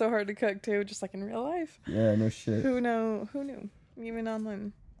rice was so hard to cook, too. Just like in real life. Yeah, no shit. Who knew? Even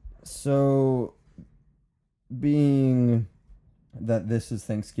online. So, being that this is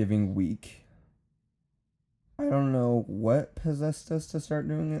Thanksgiving week, I don't know what possessed us to start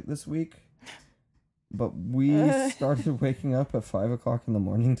doing it this week. But we started waking up at 5 o'clock in the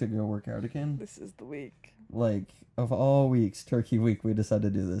morning to go work out again. This is the week. Like, of all weeks, Turkey Week, we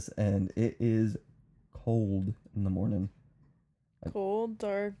decided to do this. And it is cold in the morning. Like, cold,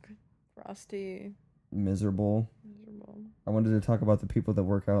 dark, frosty. Miserable. I wanted to talk about the people that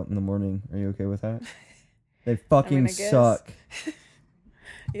work out in the morning. Are you okay with that? They fucking suck.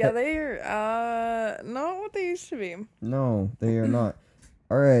 Yeah, they are not what they used to be. No, they are not.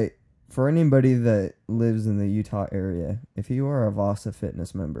 All right. For anybody that lives in the Utah area, if you are a Vasa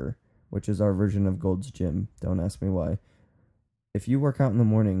Fitness member, which is our version of Gold's Gym, don't ask me why. If you work out in the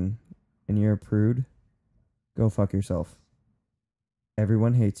morning and you're a prude, go fuck yourself.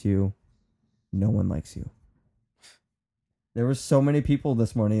 Everyone hates you. No one likes you. There were so many people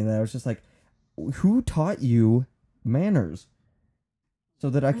this morning that I was just like, who taught you manners? So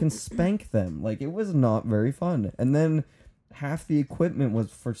that I can spank them. Like, it was not very fun. And then half the equipment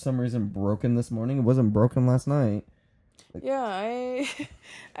was for some reason broken this morning. It wasn't broken last night. Like, yeah, I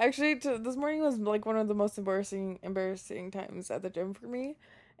actually this morning was like one of the most embarrassing times at the gym for me.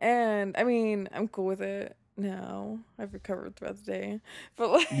 And I mean, I'm cool with it now. I've recovered throughout the day.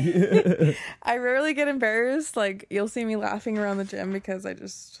 But like I rarely get embarrassed. Like, you'll see me laughing around the gym because I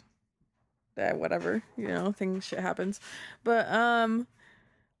just whatever, shit happens. But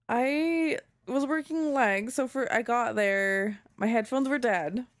I was working legs, so I got there, my headphones were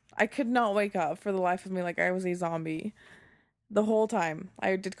dead. I could not wake up for the life of me, like I was a zombie the whole time.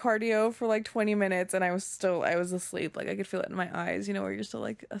 I did cardio for like 20 minutes and I was asleep. Like, I could feel it in my eyes, where you're still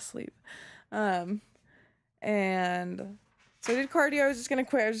like asleep. And so I did cardio. I was just gonna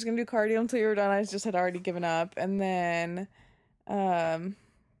quit. I was just gonna do cardio until you were done. I just had already given up. And then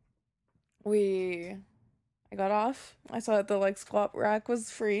I got off. I saw that the squat rack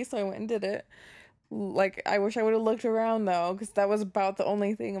was free, so I went and did it. Like, I wish I would have looked around though, because that was about the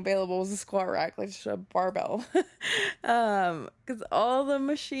only thing available was a squat rack, like just a barbell. Because all the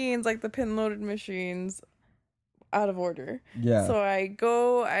machines, like the pin loaded machines, out of order. Yeah. So I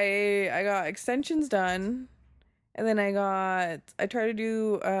got extensions done, and then I tried to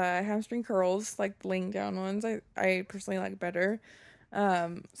do hamstring curls, like laying down ones. I personally like better.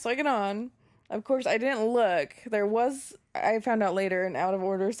 So I get on. Of course, I didn't look. I found out later, an out of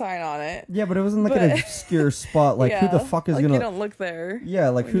order sign on it. Yeah, but it wasn't like an obscure spot. Like, who the fuck is gonna... you don't look there. Yeah,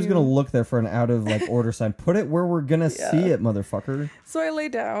 like, who's gonna look there for an out of, order sign? Put it where we're gonna see it, motherfucker. So I lay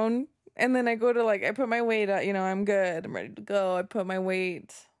down, and then I go to, I put my weight up, I'm good. I'm ready to go. I put my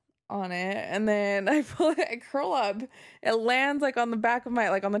weight on it, and then I curl up. It lands like on the back of my,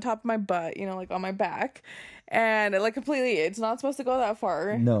 like on the top of my butt, you know, like on my back, and it like completely. It's not supposed to go that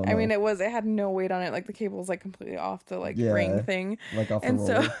far. No, I no. mean, it had no weight on it. Like the cable's like completely off the like ring thing, like off the and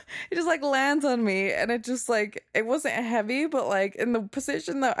so roller. it just like lands on me, and it just like it wasn't heavy, but like in the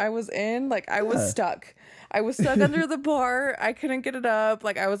position that I was in, like I was stuck. I was stuck under the bar. I couldn't get it up.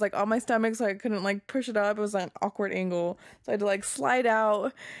 Like I was like on my stomach, so I couldn't like push it up. It was like an awkward angle, so I had to like slide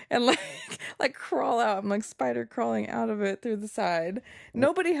out and like crawl out. I'm like spider crawling out of it through the side.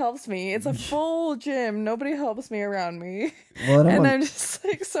 Nobody helps me. It's a full gym. Nobody helps me around me, Well, and I'm just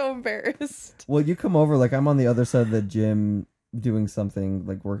like so embarrassed. Well, you come over, like I'm on the other side of the gym doing something,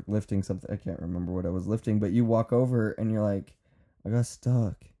 like work lifting something. I can't remember what I was lifting, but you walk over and you're like, I got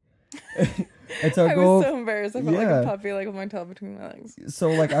stuck. And so I was so embarrassed. I felt like a puppy, like with my tail between my legs. So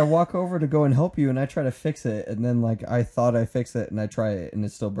like I walk over to go and help you, and I try to fix it, and then like I thought I fixed it, and I try it, and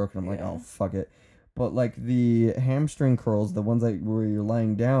it's still broken. I'm like, oh fuck it. But like the hamstring curls, the ones like where you're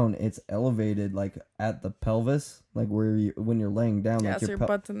lying down, it's elevated like at the pelvis, like where you when you're laying down, like so your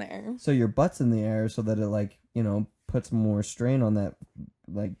butt's in the air. So your butt's in the air, so that it like puts more strain on that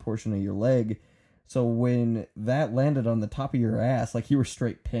like portion of your leg. So when that landed on the top of your ass, like you were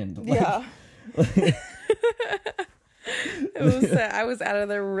straight pinned. Like, yeah. It was I was out of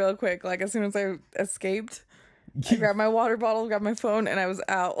there real quick. Like as soon as I escaped, I grabbed my water bottle, grabbed my phone, and I was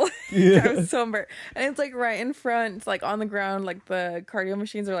out. I was so embarrassed. And it's like right in front, it's like on the ground, like the cardio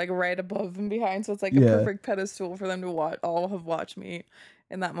machines are like right above and behind, so it's like a perfect pedestal for them to watch me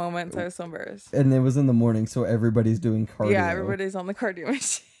in that moment. So I was so embarrassed. And it was in the morning, so everybody's doing cardio. Yeah, everybody's on the cardio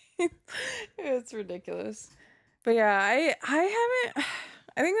machine. It's ridiculous. But yeah, I haven't.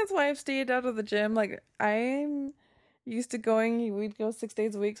 I think that's why I've stayed out of the gym. Like I'm used to going. We'd go 6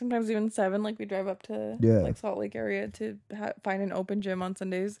 days a week, sometimes even 7. Like we drive up to like Salt Lake area to find an open gym on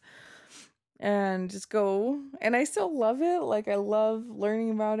Sundays and just go. And I still love it. Like I love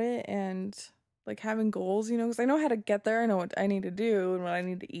learning about it and like having goals, because I know how to get there. I know what I need to do and what I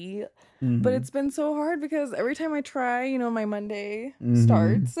need to eat. Mm-hmm. But it's been so hard because every time I try, my Monday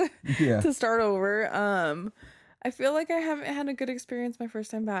starts to start over. I feel like I haven't had a good experience my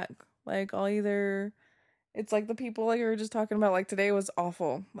first time back. Like it's like the people like you were just talking about, like today was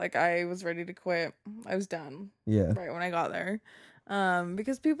awful. Like I was ready to quit. I was done. Yeah. Right when I got there.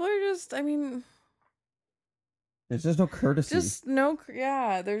 Because people are just, there's just no courtesy. There's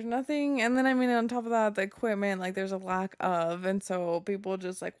nothing. And then, on top of that, the equipment, like there's a lack of. And so people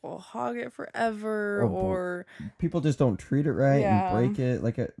just like will hog it forever or people just don't treat it right and break it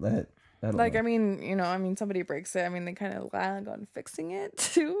like that. Like, know. Somebody breaks it. They kind of lag on fixing it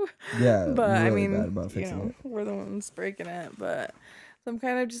too. Yeah. But really bad about fixing it. We're the ones breaking it. But some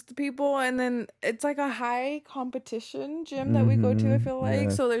kind of just the people. And then it's like a high competition gym that we go to, I feel like. Yeah.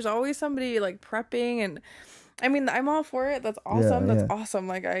 So there's always somebody like prepping. And I'm all for it. That's awesome. That's awesome.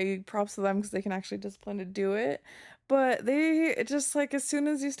 Like I props to them because they can actually discipline to do it. But it just like as soon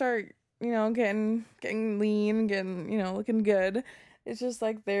as you start, getting lean, looking good, it's just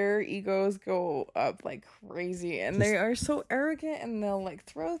like their egos go up like crazy and they are so arrogant and they'll like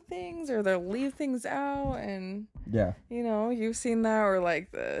throw things or they'll leave things out and you've seen that or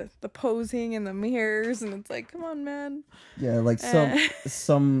like the posing in the mirrors and it's like, come on, man. Yeah, like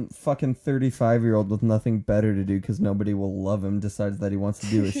some fucking 35-year-old with nothing better to do because nobody will love him decides that he wants to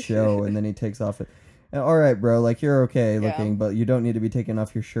do a show and then he takes off it. All right, bro, like you're okay looking, but you don't need to be taking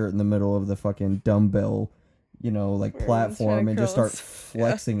off your shirt in the middle of the fucking dumbbell platform and just start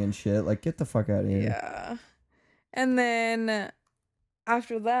flexing and shit. Like, get the fuck out of here. Yeah. And then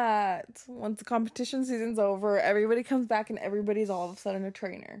after that, once the competition season's over, everybody comes back and everybody's all of a sudden a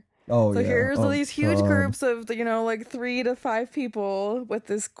trainer. Oh, so yeah. here's these huge groups of, like 3 to 5 people with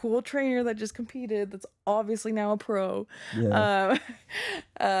this cool trainer that just competed that's obviously now a pro. Yeah.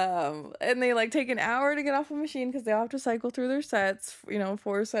 And they like take an hour to get off a machine because they all have to cycle through their sets,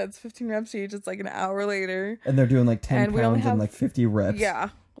 4 sets, 15 reps each. It's like an hour later. And they're doing like 10 pounds and like 50 reps. Yeah.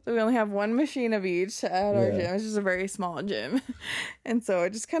 So we only have 1 machine of each at our gym. It's just a very small gym. And so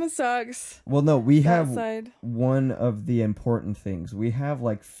it just kind of sucks. Well, no, we have one of the important things. We have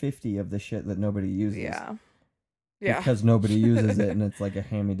like 50 of the shit that nobody uses. Yeah. Yeah. Because nobody uses it and it's like a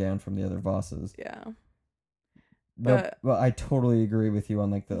hand-me-down from the other bosses. Yeah. But I totally agree with you on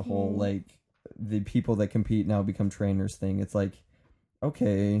like the whole like the people that compete now become trainers thing. It's like,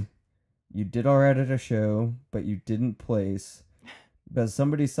 okay, you did all right at a show, but you didn't place. Because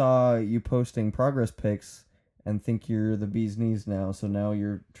somebody saw you posting progress pics and think you're the bee's knees now, so now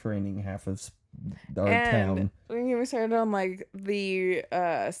you're training half of our town. We started on like the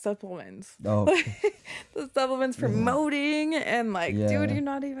supplements. Oh, The supplements promoting and like, Yeah. dude, you're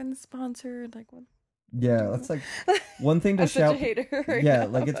not even sponsored. Like, what? yeah, that's like one thing to I'm shout. such a hater right Yeah, now.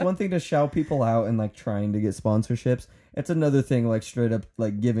 like it's one thing to shout people out and like trying to get sponsorships. It's another thing like straight up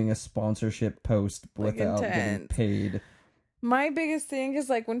like giving a sponsorship post Like, without getting intent. paid. My biggest thing is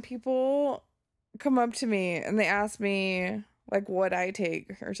like when people come up to me and they ask me like what I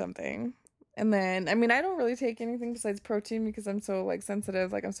take or something. And then, I mean, I don't really take anything besides protein because I'm so like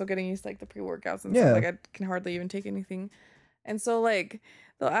sensitive. Like I'm still getting used to like the pre-workouts and Yeah. stuff. Like I can hardly even take anything. And so like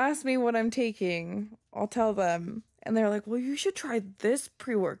they'll ask me what I'm taking. I'll tell them. And they're like, well, you should try this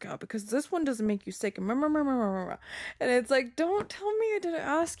pre-workout because this one doesn't make you sick. And it's like, don't tell me I didn't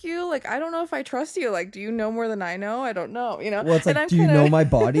ask you. Like, I don't know if I trust you. Like, do you know more than I know? I don't know, you know? Well, it's like, and I'm do you kinda... know my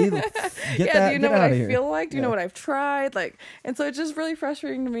body? Get that, do you know get what out I of here. feel like? Do you Yeah. know what I've tried? Like, and so it's just really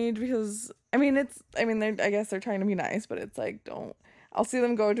frustrating to me because, I mean, I guess they're trying to be nice, but it's like, I'll see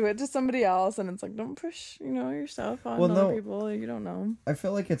them go to it to somebody else, and it's like, don't push, yourself on other people. You don't know. I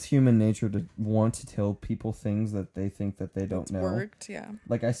feel like it's human nature to want to tell people things that they think that they don't know. Worked, yeah.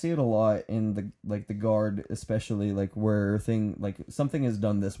 Like I see it a lot in the guard, especially like where something is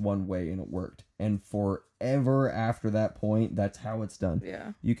done this one way and it worked, and forever after that point, that's how it's done.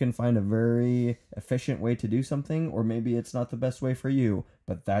 Yeah. You can find a very efficient way to do something, or maybe it's not the best way for you,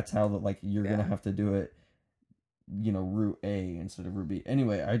 but that's how you're gonna have to do it. Route A instead of route B.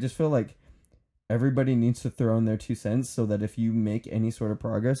 Anyway, I just feel like everybody needs to throw in their 2 cents so that if you make any sort of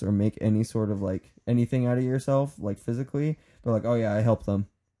progress or make any sort of anything out of yourself, physically, they're like, oh yeah, I helped them.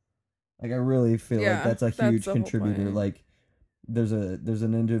 Like I really feel like that's a huge contributor. Like there's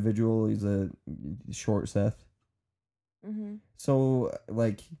an individual, he's a short Seth. Mm-hmm. So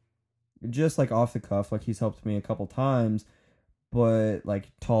just off the cuff, he's helped me a couple times, but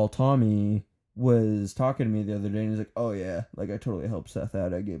tall Tommy was talking to me the other day and he's like, oh yeah, I totally helped Seth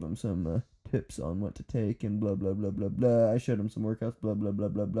out. I gave him some tips on what to take and blah blah blah blah blah. I showed him some workouts, blah blah blah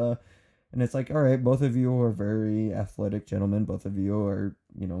blah blah. And it's like, all right, both of you are very athletic gentlemen, both of you are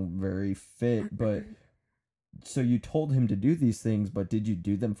very fit, but so you told him to do these things, but did you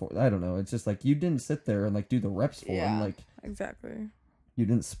do them for? I don't know. It's just you didn't sit there and do the reps for him. Exactly. You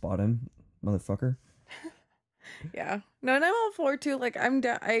didn't spot him, motherfucker. Yeah. No, and I'm all for it too.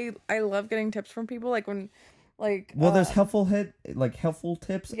 I love getting tips from people. There's helpful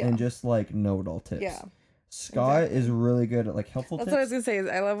tips and just know-it-all tips. Yeah. Scott is really good at helpful tips. That's what I was gonna say. Is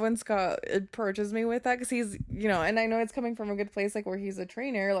I love when Scott approaches me with that because he's and I know it's coming from a good place where he's a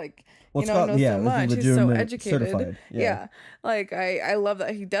trainer Scott, knows so much. He's so educated. Certified. Yeah. I love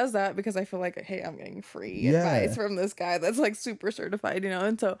that he does that because I feel like, hey, I'm getting free advice from this guy that's super certified,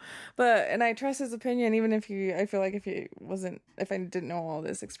 and so and I trust his opinion even if I feel like if I didn't know all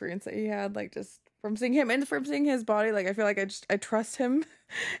this experience that he had just from seeing him and from seeing his body, I feel like I trust him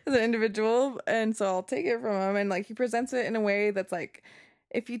as an individual, and so I'll take it from him, and he presents it in a way that's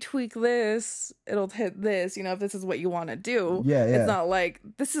if you tweak this, it'll hit this, if this is what you want to do. Yeah. It's not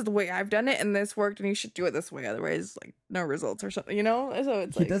this is the way I've done it and this worked and you should do it this way, otherwise no results or something, so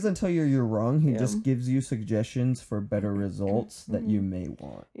it's he doesn't tell you you're wrong, he just gives you suggestions for better results that you may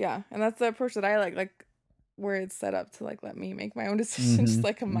want. Yeah, and that's the approach that I like where it's set up to let me make my own decisions,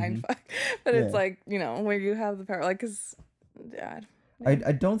 a mind fuck, but it's where you have the power, because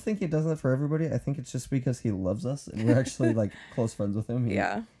I don't think he does that for everybody. I think it's just because he loves us and we're actually close friends with him.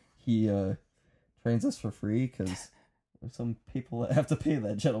 He trains us for free because there's some people that have to pay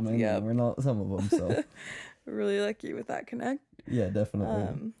that gentleman. And we're not some of them. So really lucky with that connect. Yeah,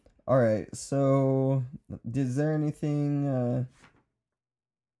 definitely. All right. So is there anything?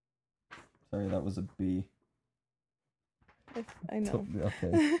 Sorry, that was a B. I know.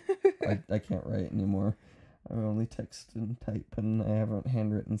 Okay. I can't write anymore. I only text and type, and I haven't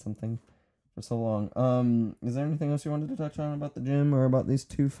handwritten something for so long. Is there anything else you wanted to touch on about the gym or about these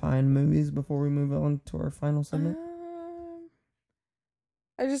 2 fine movies before we move on to our final segment?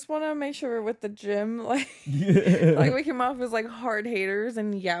 I just want to make sure with the gym, we came off as hard haters,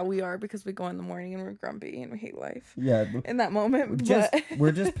 and we are because we go in the morning and we're grumpy and we hate life. Yeah. In that moment,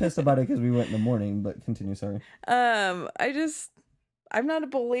 we're just pissed about it because we went in the morning. But continue, sorry. I'm not a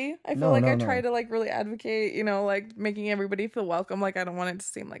bully. I feel I try to really advocate, making everybody feel welcome. I don't want it to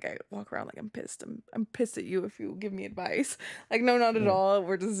seem like I walk around I'm pissed. I'm pissed at you if you give me advice. No, not at all.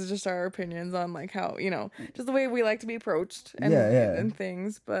 This is just our opinions on how, just the way we like to be approached and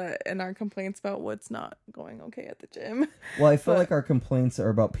things, and our complaints about what's not going okay at the gym. Well, I feel like our complaints are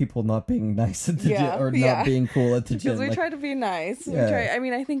about people not being nice at the gym or not being cool at the gym. Because we try to be nice. Yeah.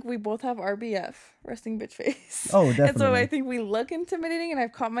 I think we both have RBF, resting bitch face. Oh, definitely. And so I think we look intimidating. intimidating, and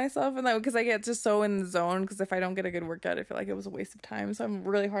I've caught myself in that because I get just so in the zone. Because if I don't get a good workout, I feel like it was a waste of time. So I'm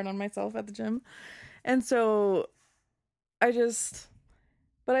really hard on myself at the gym, and so I just,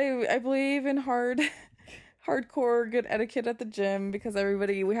 but I believe in hardcore good etiquette at the gym because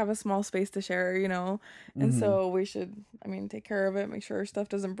we have a small space to share, and so we should, take care of it, make sure our stuff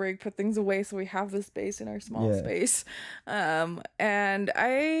doesn't break, put things away so we have the space in our small space. And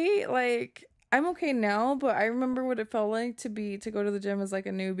I'm okay now, but I remember what it felt like to go to the gym as like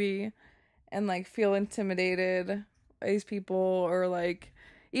a newbie and like feel intimidated by these people, or like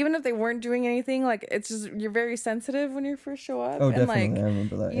even if they weren't doing anything, like it's just you're very sensitive when you first show up. Oh, and definitely. like I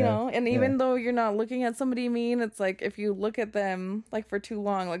remember that. and even though you're not looking at somebody mean, it's like if you look at them like for too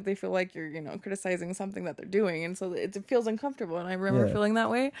long, like they feel like you're criticizing something that they're doing, and so it feels uncomfortable. And I remember feeling that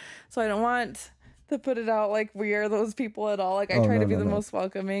way, so I don't want to put it out like we are those people at all. Like I try to be the most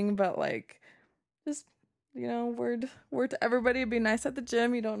welcoming, but like just word to everybody, be nice at the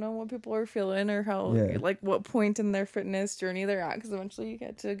gym. You don't know what people are feeling or how like what point in their fitness journey they're at, because eventually you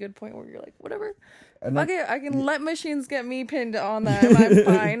get to a good point where you're like, whatever, okay, I can let machines get me pinned on them. I'm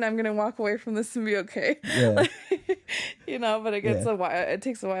fine. I'm gonna walk away from this and be okay. But it gets a while. It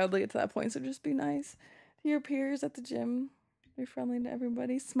takes a while to get to that point. So just be nice to your peers at the gym. Be friendly to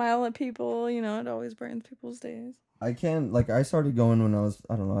everybody. Smile at people. It always brightens people's days. I started going when I was,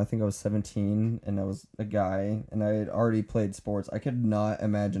 I don't know, I think I was 17, and I was a guy, and I had already played sports. I could not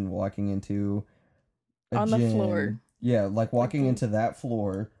imagine walking into a gym. The floor. Yeah, like walking into that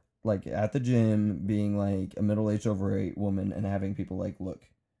floor, like at the gym, being like a middle-aged overweight woman and having people like look.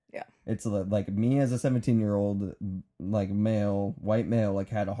 Yeah. It's like me as a 17-year-old, like white male, like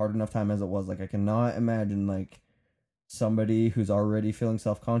had a hard enough time as it was. Like I cannot imagine like somebody who's already feeling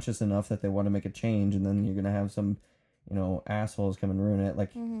self-conscious enough that they want to make a change, and then you're going to have some assholes come and ruin it. Like,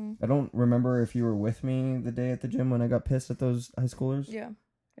 I don't remember if you were with me the day at the gym when I got pissed at those high schoolers. Yeah.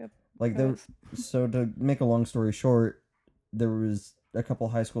 Yep. Like, so to make a long story short, there was a couple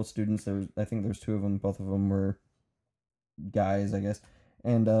high school students. I think there's two of them. Both of them were guys, I guess.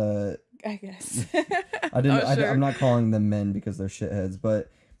 And, I guess. I'm not calling them men because they're shitheads, but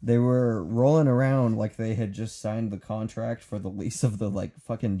they were rolling around like they had just signed the contract for the lease of the, like,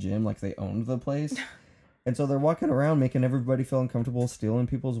 fucking gym, like they owned the place. And so they're walking around making everybody feel uncomfortable, stealing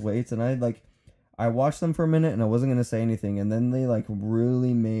people's weights, and I watched them for a minute, and I wasn't going to say anything, and then they, like,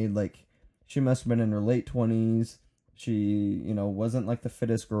 really made, like, she must have been in her late 20s, she, wasn't, like, the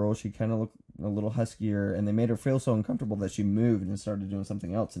fittest girl, she kind of looked a little huskier, and they made her feel so uncomfortable that she moved and started doing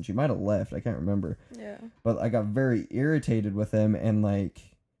something else, and she might have left, I can't remember. Yeah. But I got very irritated with them, and, like,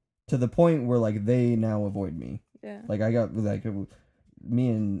 to the point where, like, they now avoid me. Yeah. Like, I got, like, me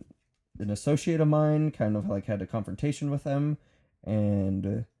and an associate of mine kind of, like, had a confrontation with them,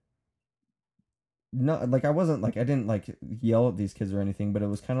 and not, like, I didn't, like, yell at these kids or anything, but it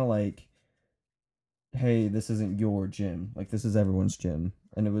was kind of like, hey, this isn't your gym. Like, this is everyone's gym.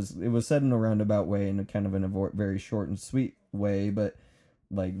 And it was said in a roundabout way, and kind of in a very short and sweet way, but,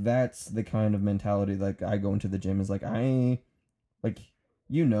 like, that's the kind of mentality, like, I go into the gym is, like,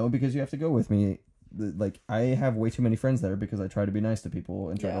 because you have to go with me. Like, I have way too many friends there because I try to be nice to people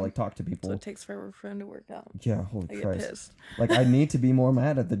and try to, like, talk to people. So it takes forever for him to work out. Yeah, holy I Christ. get pissed. Like, I need to be more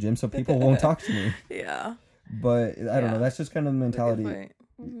mad at the gym so people won't talk to me. Yeah. But, I don't know, that's just kind of the mentality.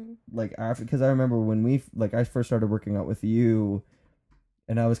 Mm-hmm. Like, because I remember when I first started working out with you,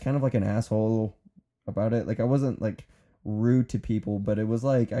 and I was kind of like an asshole about it. Like, I wasn't, like, rude to people, but it was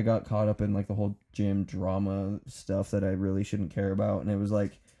like I got caught up in, like, the whole gym drama stuff that I really shouldn't care about, and it was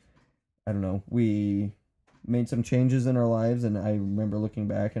like, I don't know, we made some changes in our lives, and I remember looking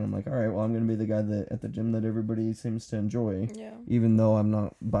back, and I'm like, all right, well, I'm going to be the guy that at the gym that everybody seems to enjoy. Yeah. Even though I'm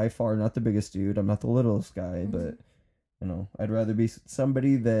not, by far, not the biggest dude, I'm not the littlest guy, but, I'd rather be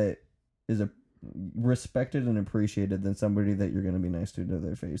somebody that is respected and appreciated than somebody that you're going to be nice to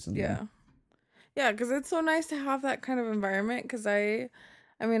their face. And yeah. Yeah, because it's so nice to have that kind of environment, because I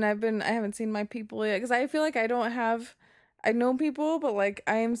haven't seen my people yet, because I feel like I know people, but, like,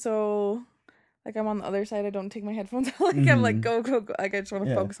 I am so, like, I'm on the other side. I don't take my headphones out. Like, I'm like, go. Like, I just want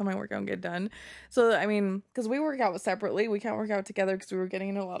to focus on my workout and get done. So, because we work out separately. We can't work out together because we were getting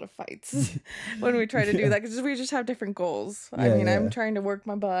in a lot of fights when we try to do that, because we just have different goals. I'm trying to work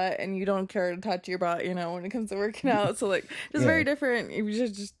my butt, and you don't care to touch your butt, when it comes to working out. So, like, just very different.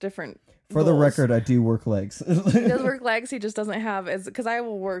 Just different. For the record, I do work legs. He does work legs. He just doesn't have because I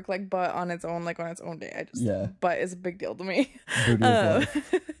will work, like, butt on its own, like, on its own day. Butt is a big deal to me.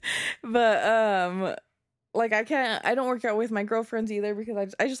 But like, I don't work out with my girlfriends either,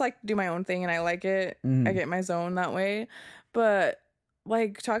 because I just like to do my own thing, and I like it. I get my zone that way. But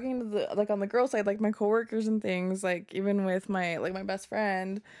like talking to the like on the girl side, like my coworkers and things, like even with my best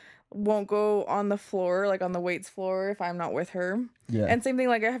friend won't go on the floor, like on the weights floor if I'm not with her. Yeah. And same thing,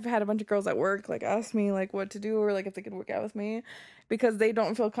 like I've had a bunch of girls at work like ask me like what to do or like if they could work out with me because they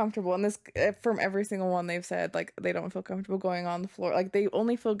don't feel comfortable. And this from every single one they've said like they don't feel comfortable going on the floor. Like they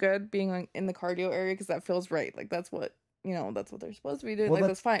only feel good being like in the cardio area because that feels right. Like that's what that's what they're supposed to be doing. Well, Like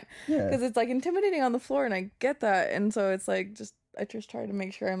that's fine. Yeah. Because it's like intimidating on the floor and I get that. And so it's like I just try to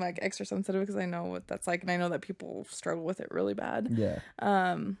make sure I'm like extra sensitive because I know what that's like and I know that people struggle with it really bad. Yeah.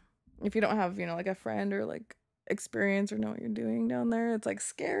 If you don't have, like a friend or like experience or know what you're doing down there, it's like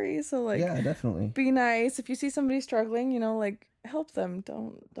scary. So like yeah, definitely. be nice. If you see somebody struggling, like help them.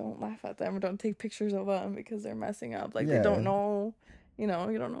 Don't laugh at them or don't take pictures of them because they're messing up. Like they don't know, you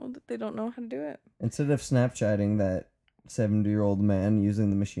don't know that they don't know how to do it. Instead of Snapchatting that 70-year-old man using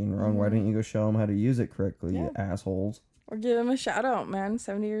the machine wrong, why don't you go show him how to use it correctly, you assholes? Or give him a shout out, man.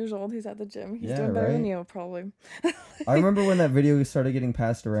 70 years old. He's at the gym. He's doing better than you, probably. I remember when that video started getting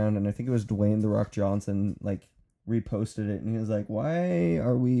passed around, and I think it was Dwayne "The Rock" Johnson, like, reposted it, and he was like, why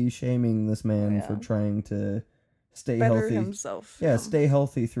are we shaming this man for trying to stay healthy? Himself. Yeah, stay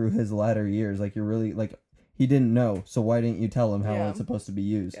healthy through his latter years. Like, you're really, like, he didn't know, so why didn't you tell him how it's supposed to be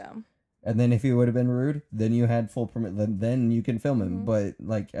used? Yeah. And then if he would have been rude, then you had full permit, then you can film him. But,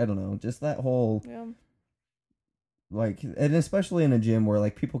 like, I don't know, just that whole... Yeah. Like, and especially in a gym where,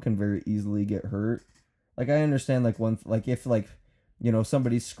 like, people can very easily get hurt. Like, I understand, like, if, like,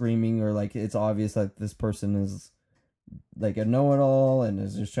 somebody's screaming or, like, it's obvious that this person is, like, a know-it-all and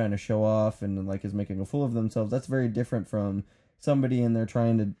is just trying to show off and, like, is making a fool of themselves. That's very different from somebody in there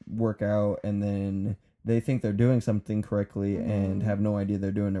trying to work out and then they think they're doing something correctly and have no idea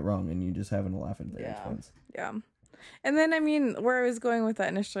they're doing it wrong and you just having a laugh at their expense. Yeah. And then, I mean, where I was going with that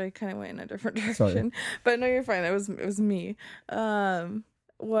initially, I kind of went in a different direction. Sorry. But no, you're fine. It was me.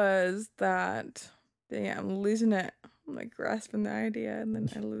 Was that, yeah, I'm losing it. I'm like grasping the idea and then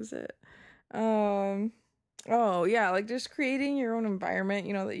I lose it. Oh, yeah, like just creating your own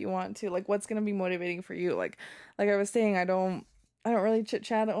environment, that you want to. Like, what's going to be motivating for you? Like I was saying, I don't really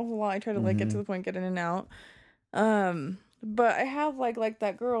chit-chat a whole lot. I try to, like, get to the point, get in and out. But I have like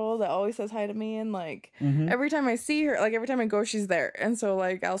that girl that always says hi to me and like every time I see her, like every time I go, she's there. And so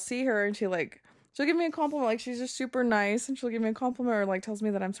like I'll see her and she'll give me a compliment. Like she's just super nice and she'll give me a compliment or like tells me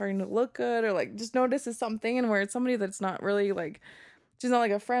that I'm starting to look good or like just notices something. And where it's somebody that's not really like, she's not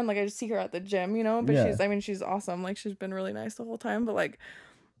like a friend. Like I just see her at the gym, but she's awesome. Like she's been really nice the whole time. But like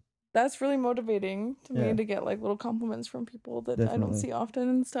that's really motivating to me to get like little compliments from people that I don't see often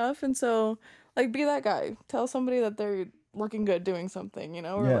and stuff. And so like be that guy. Tell somebody that they're looking good doing something,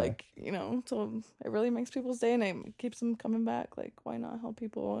 or like, so it really makes people's day and it keeps them coming back. Like, why not help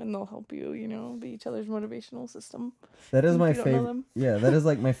people and they'll help you, be each other's motivational system. That is my favorite. Yeah, that is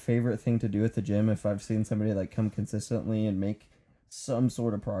like my favorite thing to do at the gym. If I've seen somebody like come consistently and make some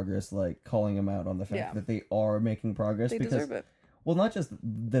sort of progress, like calling them out on the fact that they are making progress. They deserve it. Well, not just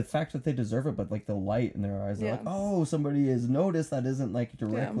the fact that they deserve it, but like the light in their eyes. They're like, oh, somebody has noticed that isn't like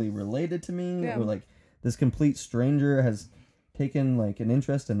directly related to me, or like this complete stranger has taken like an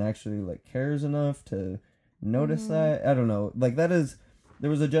interest and actually like cares enough to notice that. I don't know. Like there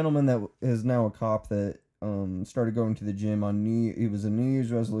was a gentleman that is now a cop that started going to the gym on it was a New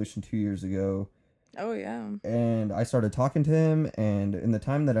Year's resolution 2 years ago. Oh yeah. And I started talking to him, and in the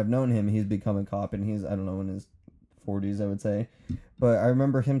time that I've known him, he's become a cop, and he's, I don't know, in his 40s, I would say. But I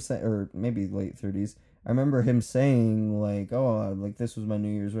remember him saying, or maybe late 30s, I remember him saying like, oh, like this was my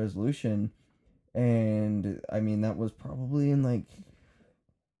New Year's resolution. And I mean, that was probably in like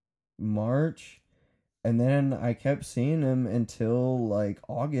March. And then I kept seeing him until like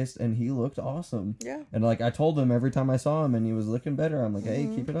August, and he looked awesome. Yeah. And like I told him every time I saw him and he was looking better, I'm like, hey,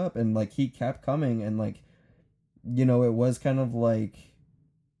 keep it up. And like he kept coming, and like, it was kind of like,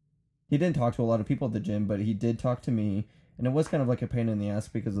 he didn't talk to a lot of people at the gym, but he did talk to me. And it was kind of like a pain in the ass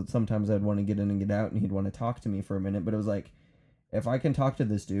because sometimes I'd want to get in and get out and he'd want to talk to me for a minute. But it was like, if I can talk to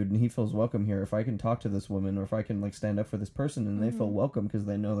this dude and he feels welcome here, if I can talk to this woman, or if I can like stand up for this person and they feel welcome because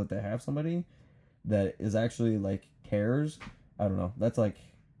they know that they have somebody that is actually like cares, I don't know. That's like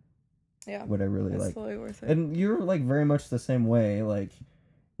what I really like. Totally worth it. And you're like very much the same way. Like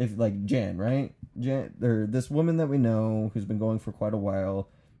if like Jan, right? Jan, or this woman that we know who's been going for quite a while.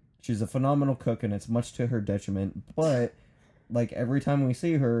 She's a phenomenal cook, and it's much to her detriment. But like every time we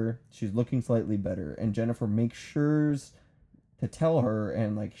see her, she's looking slightly better, and Jennifer makes sure to tell her,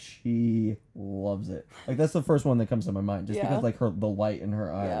 and like she loves it. Like that's the first one that comes to my mind, just because like the light in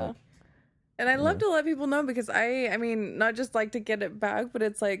her eye. Yeah. Like, And I love to let people know because I mean, not just like to get it back, but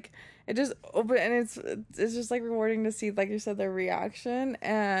it's like it just open and it's just like rewarding to see, like you said, their reaction,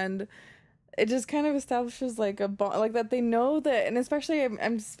 and it just kind of establishes like a bond, like that they know that, and especially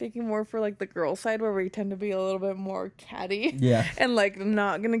I'm speaking more for like the girl side where we tend to be a little bit more catty, Yeah. and like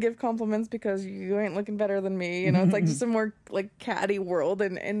not gonna give compliments because you ain't looking better than me, you know. It's like just a more like catty world,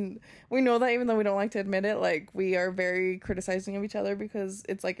 and we know that even though we don't like to admit it, like we are very criticizing of each other because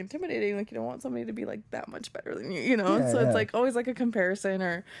it's like intimidating, like you don't want somebody to be like that much better than you, you know. Yeah, So yeah. it's like always like a comparison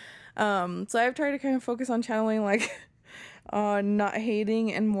or, so I've tried to kind of focus on channeling like not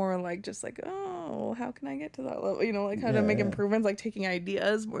hating and more like just like, oh, how can I get to that level, you know, like how to make improvements, like taking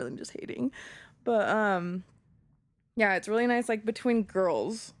ideas more than just hating. But yeah, it's really nice like between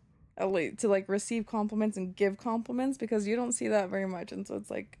girls to like receive compliments and give compliments because you don't see that very much, and so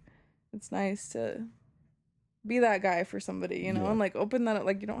it's like it's nice to be that guy for somebody, you know. And like open that up,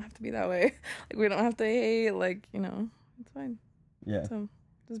 like you don't have to be that way. Like we don't have to hate, like, you know, it's fine. So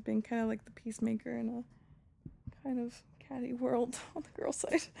just being kind of like the peacemaker in a kind of catty world on the girl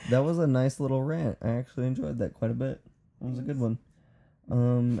side. That was a nice little rant. I actually enjoyed that quite a bit. It was a good one.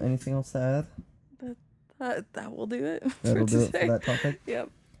 Anything else to add? That will do it. That'll do it for that topic? Yep.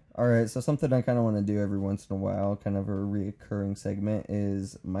 Alright, so something I kind of want to do every once in a while, kind of a reoccurring segment,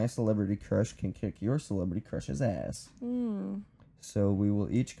 is my celebrity crush can kick your celebrity crush's ass. So we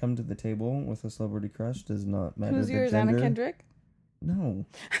will each come to the table with a celebrity crush. Does not matter Who's the yours, gender. Anna Kendrick? No.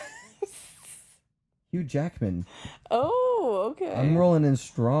 Hugh Jackman. Oh, okay. I'm rolling in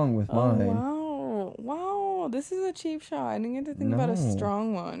strong with mine. Wow, this is a cheap shot. I didn't get to think about a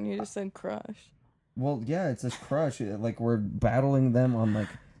strong one. You just said crush. Well, yeah, it's a crush. Like, we're battling them on, like,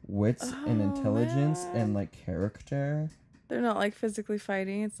 wits and intelligence and, like, character. They're not, like, physically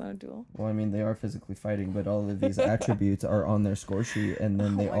fighting. It's not a duel. Well, I mean, they are physically fighting, but all of these attributes are on their score sheet, and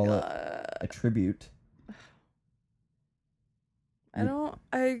then they all attribute.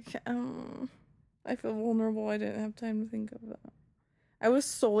 I feel vulnerable. I didn't have time to think of that. I was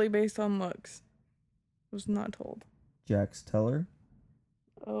solely based on looks. I was not told. Jax Teller.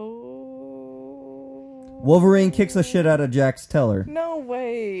 Oh. Wolverine kicks the shit out of Jax Teller. No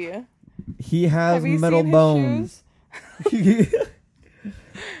way. He has metal bones.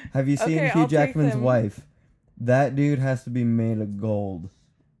 Have you seen Hugh Jackman's wife? That dude has to be made of gold.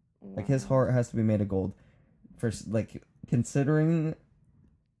 Wow. Like, his heart has to be made of gold. For, like, considering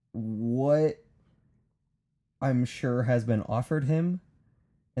what I'm sure has been offered him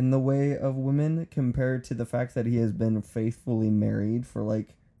in the way of women compared to the fact that he has been faithfully married for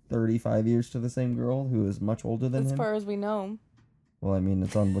like 35 years to the same girl who is much older than him. As far as we know. Well, I mean,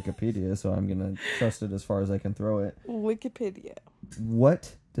 it's on Wikipedia, so I'm going to trust it as far as I can throw it. Wikipedia.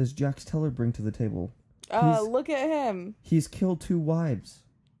 What does Jax Teller bring to the table? Look at him. He's killed 2 wives.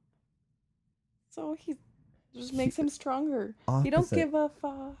 So he just makes him stronger. Opposite. You don't give a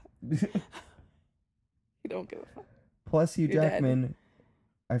fuck. You don't give a fuck. Plus, Hugh Jackman...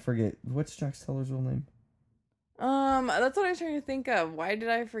 I forget. What's Jax Teller's real name? That's what I was trying to think of. Why did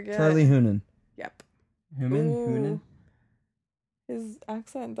I forget? Charlie Hunnam. Yep. Hunnam? His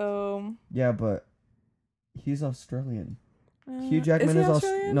accent, though. Yeah, but he's Australian. Hugh Jackman is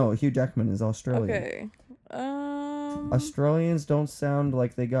Australian? No, Hugh Jackman is Australian. Okay. Australians don't sound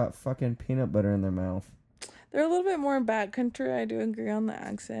like they got fucking peanut butter in their mouth. They're a little bit more backcountry. I do agree on the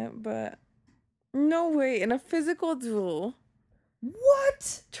accent, but no way. In a physical duel...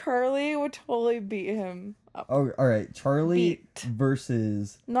 What? Charlie would totally beat him up. Oh, all right. Charlie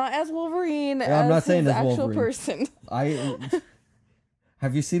versus... Not as Wolverine, I'm not saying his as actual Wolverine. person.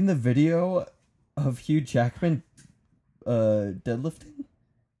 Have you seen the video of Hugh Jackman deadlifting?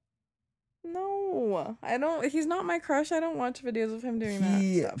 No, I don't. He's not my crush. I don't watch videos of him doing that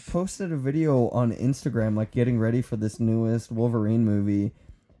He stuff. posted a video on Instagram, like, getting ready for this newest Wolverine movie,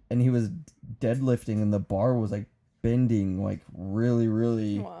 and he was deadlifting, and the bar was, like, bending like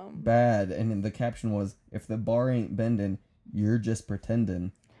really bad, and then the caption was, "If the bar ain't bending, you're just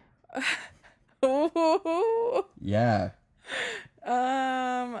pretending." Yeah.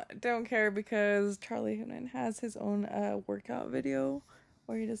 Don't care because Charlie Hunnam has his own workout video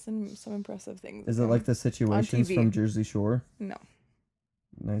where he does some impressive things. Is it like the situations from Jersey Shore? No.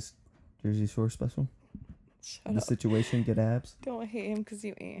 Nice Jersey Shore special. Shut the up. Situation, get abs. Don't hate him because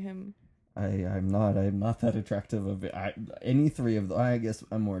you ain't him. I'm not that attractive of it. Any three of them. I guess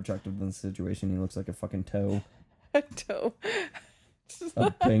I'm more attractive than the Situation. He looks like a fucking toe. A toe. A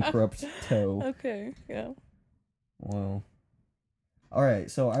bankrupt toe. Okay, yeah. Well.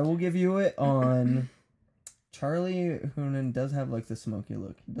 Alright, so I will give you it on... Charlie Hunnam does have like the smoky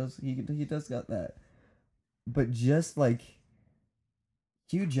look. He does got that. But just like...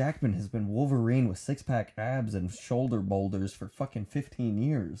 Hugh Jackman has been Wolverine with six-pack abs and shoulder boulders for fucking 15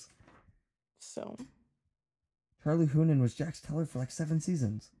 years. So. Charlie Hunnam was Jax Teller for like 7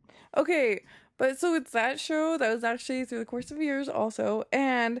 seasons. Okay, but so it's that show that was actually through the course of years also,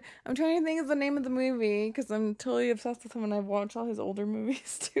 and I'm trying to think of the name of the movie because I'm totally obsessed with him and I've watched all his older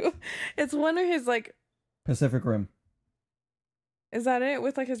movies too. It's one of his like... Pacific Rim. Is that it?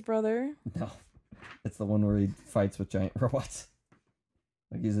 With like his brother? No. It's the one where he fights with giant robots.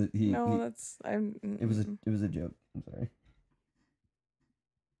 Like that's... It was a joke. I'm sorry.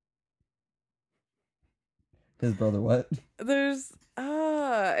 His brother what? There's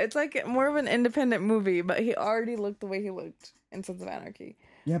it's like more of an independent movie, but he already looked the way he looked in Sons of Anarchy.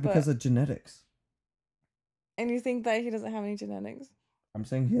 Yeah, because of genetics. And you think that he doesn't have any genetics? I'm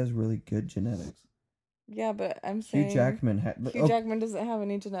saying he has really good genetics. Yeah, but I'm saying Hugh Jackman Jackman doesn't have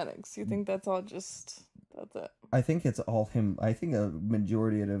any genetics. You think that's all just... That's it. I think it's all him. I think a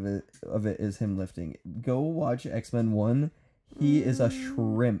majority of it is him lifting. Go watch X-Men 1. He is a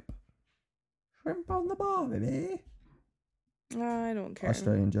shrimp. Shrimp on the ball, baby. I don't care.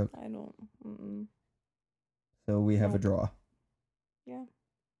 Australian joke. I don't. So we have a draw. Yeah.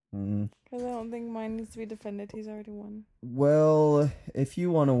 Because I don't think mine needs to be defended. He's already won. Well, if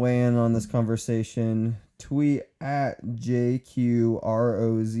you want to weigh in on this conversation, tweet at JQROZZ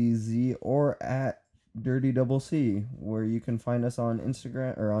or at Dirty Double C, where you can find us on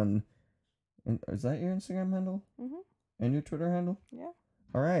Instagram or on. Is that your Instagram handle? And your Twitter handle? Yeah.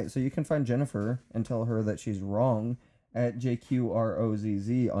 All right, so you can find Jennifer and tell her that she's wrong at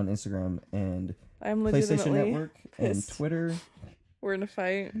JQROZZ on Instagram and I'm PlayStation Network and Twitter. We're in a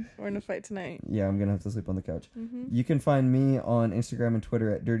fight. We're in a fight tonight. Yeah, I'm gonna have to sleep on the couch. You can find me on Instagram and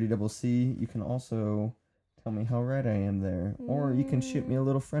Twitter at Dirty Double C. You can also tell me how right I am there, or you can shoot me a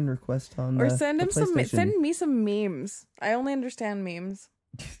little friend request on. Or send me some memes. I only understand memes.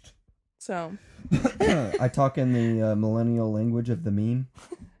 So. I talk in the millennial language of the meme.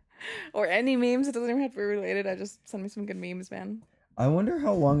 Or any memes. It doesn't even have to be related. I just send me some good memes, man. I wonder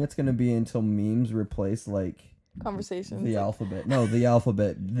how long it's gonna be until memes replace like conversations. The alphabet. No, the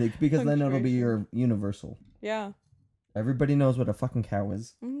alphabet. Because then it'll be your universal. Yeah. Everybody knows what a fucking cow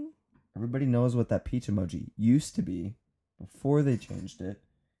is. Everybody knows what that peach emoji used to be before they changed it.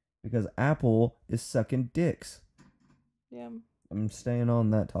 Because Apple is sucking dicks. Yeah. I'm staying on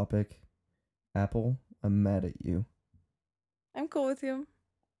that topic. Apple, I'm mad at you. I'm cool with you.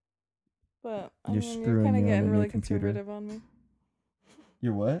 But you're kind of getting really conservative on me.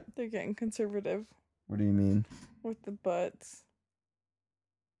 You're what? They're getting conservative. What do you mean? With the butts.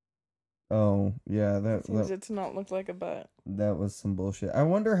 Oh, yeah. Seems it to not look like a butt. That was some bullshit. I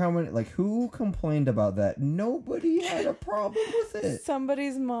wonder how many, like, who complained about that? Nobody had a problem with it.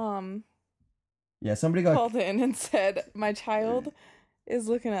 Somebody's mom. Yeah, somebody called in and said, my child is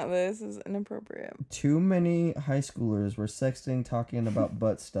looking at this as inappropriate. Too many high schoolers were sexting, talking about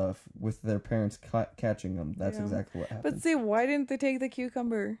butt stuff with their parents catching them. That's exactly what happened. But see, why didn't they take the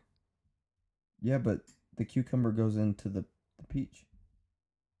cucumber? Yeah, but the cucumber goes into the peach.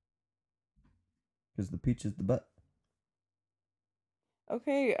 Because the peach is the butt.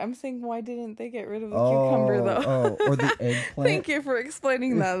 Okay, I'm saying why didn't they get rid of the cucumber, though? Or the eggplant. Thank you for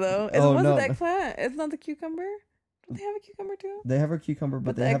explaining that, though. It wasn't the eggplant. It's not the cucumber. Don't they have a cucumber, too? They have a cucumber,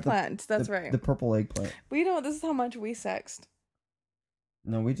 but they have eggplant. That's right. The purple eggplant. We don't. This is how much we sexed.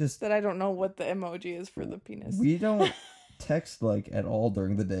 No, we just... That I don't know what the emoji is for the penis. We don't text, like, at all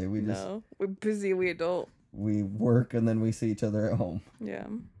during the day. No, we're busy, we adult. We work, and then we see each other at home. Yeah.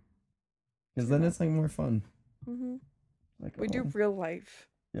 Because then it's, like, more fun. Like, we do real life.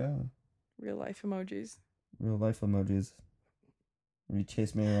 Yeah. Real life emojis. Real life emojis. You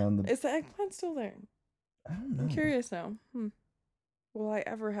chase me around the... Is the eggplant still there? I don't know. I'm curious now. Will I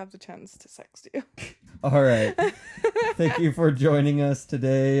ever have the chance to sext you? All right. Thank you for joining us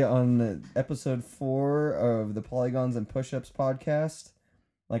today on episode 4 of the Polygons and Push-Ups podcast.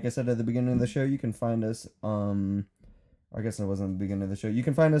 Like I said at the beginning of the show, you can find us I guess it wasn't the beginning of the show. You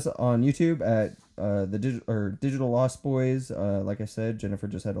can find us on YouTube at the Digital Lost Boys. Like I said, Jennifer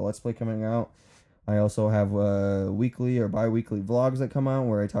just had a Let's Play coming out. I also have weekly or bi-weekly vlogs that come out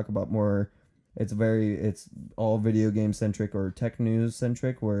where I talk about more... It's all video game centric or tech news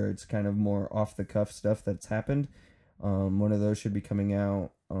centric, where it's kind of more off the cuff stuff that's happened. One of those should be coming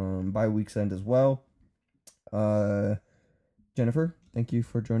out by week's end as well. Jennifer, thank you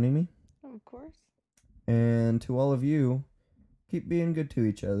for joining me. Of course. And to all of you, keep being good to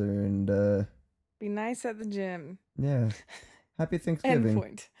each other and be nice at the gym. Yeah. Happy Thanksgiving.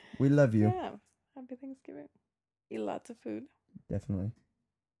 Endpoint. We love you. Yeah. Happy Thanksgiving. Eat lots of food. Definitely.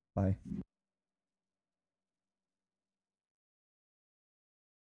 Bye.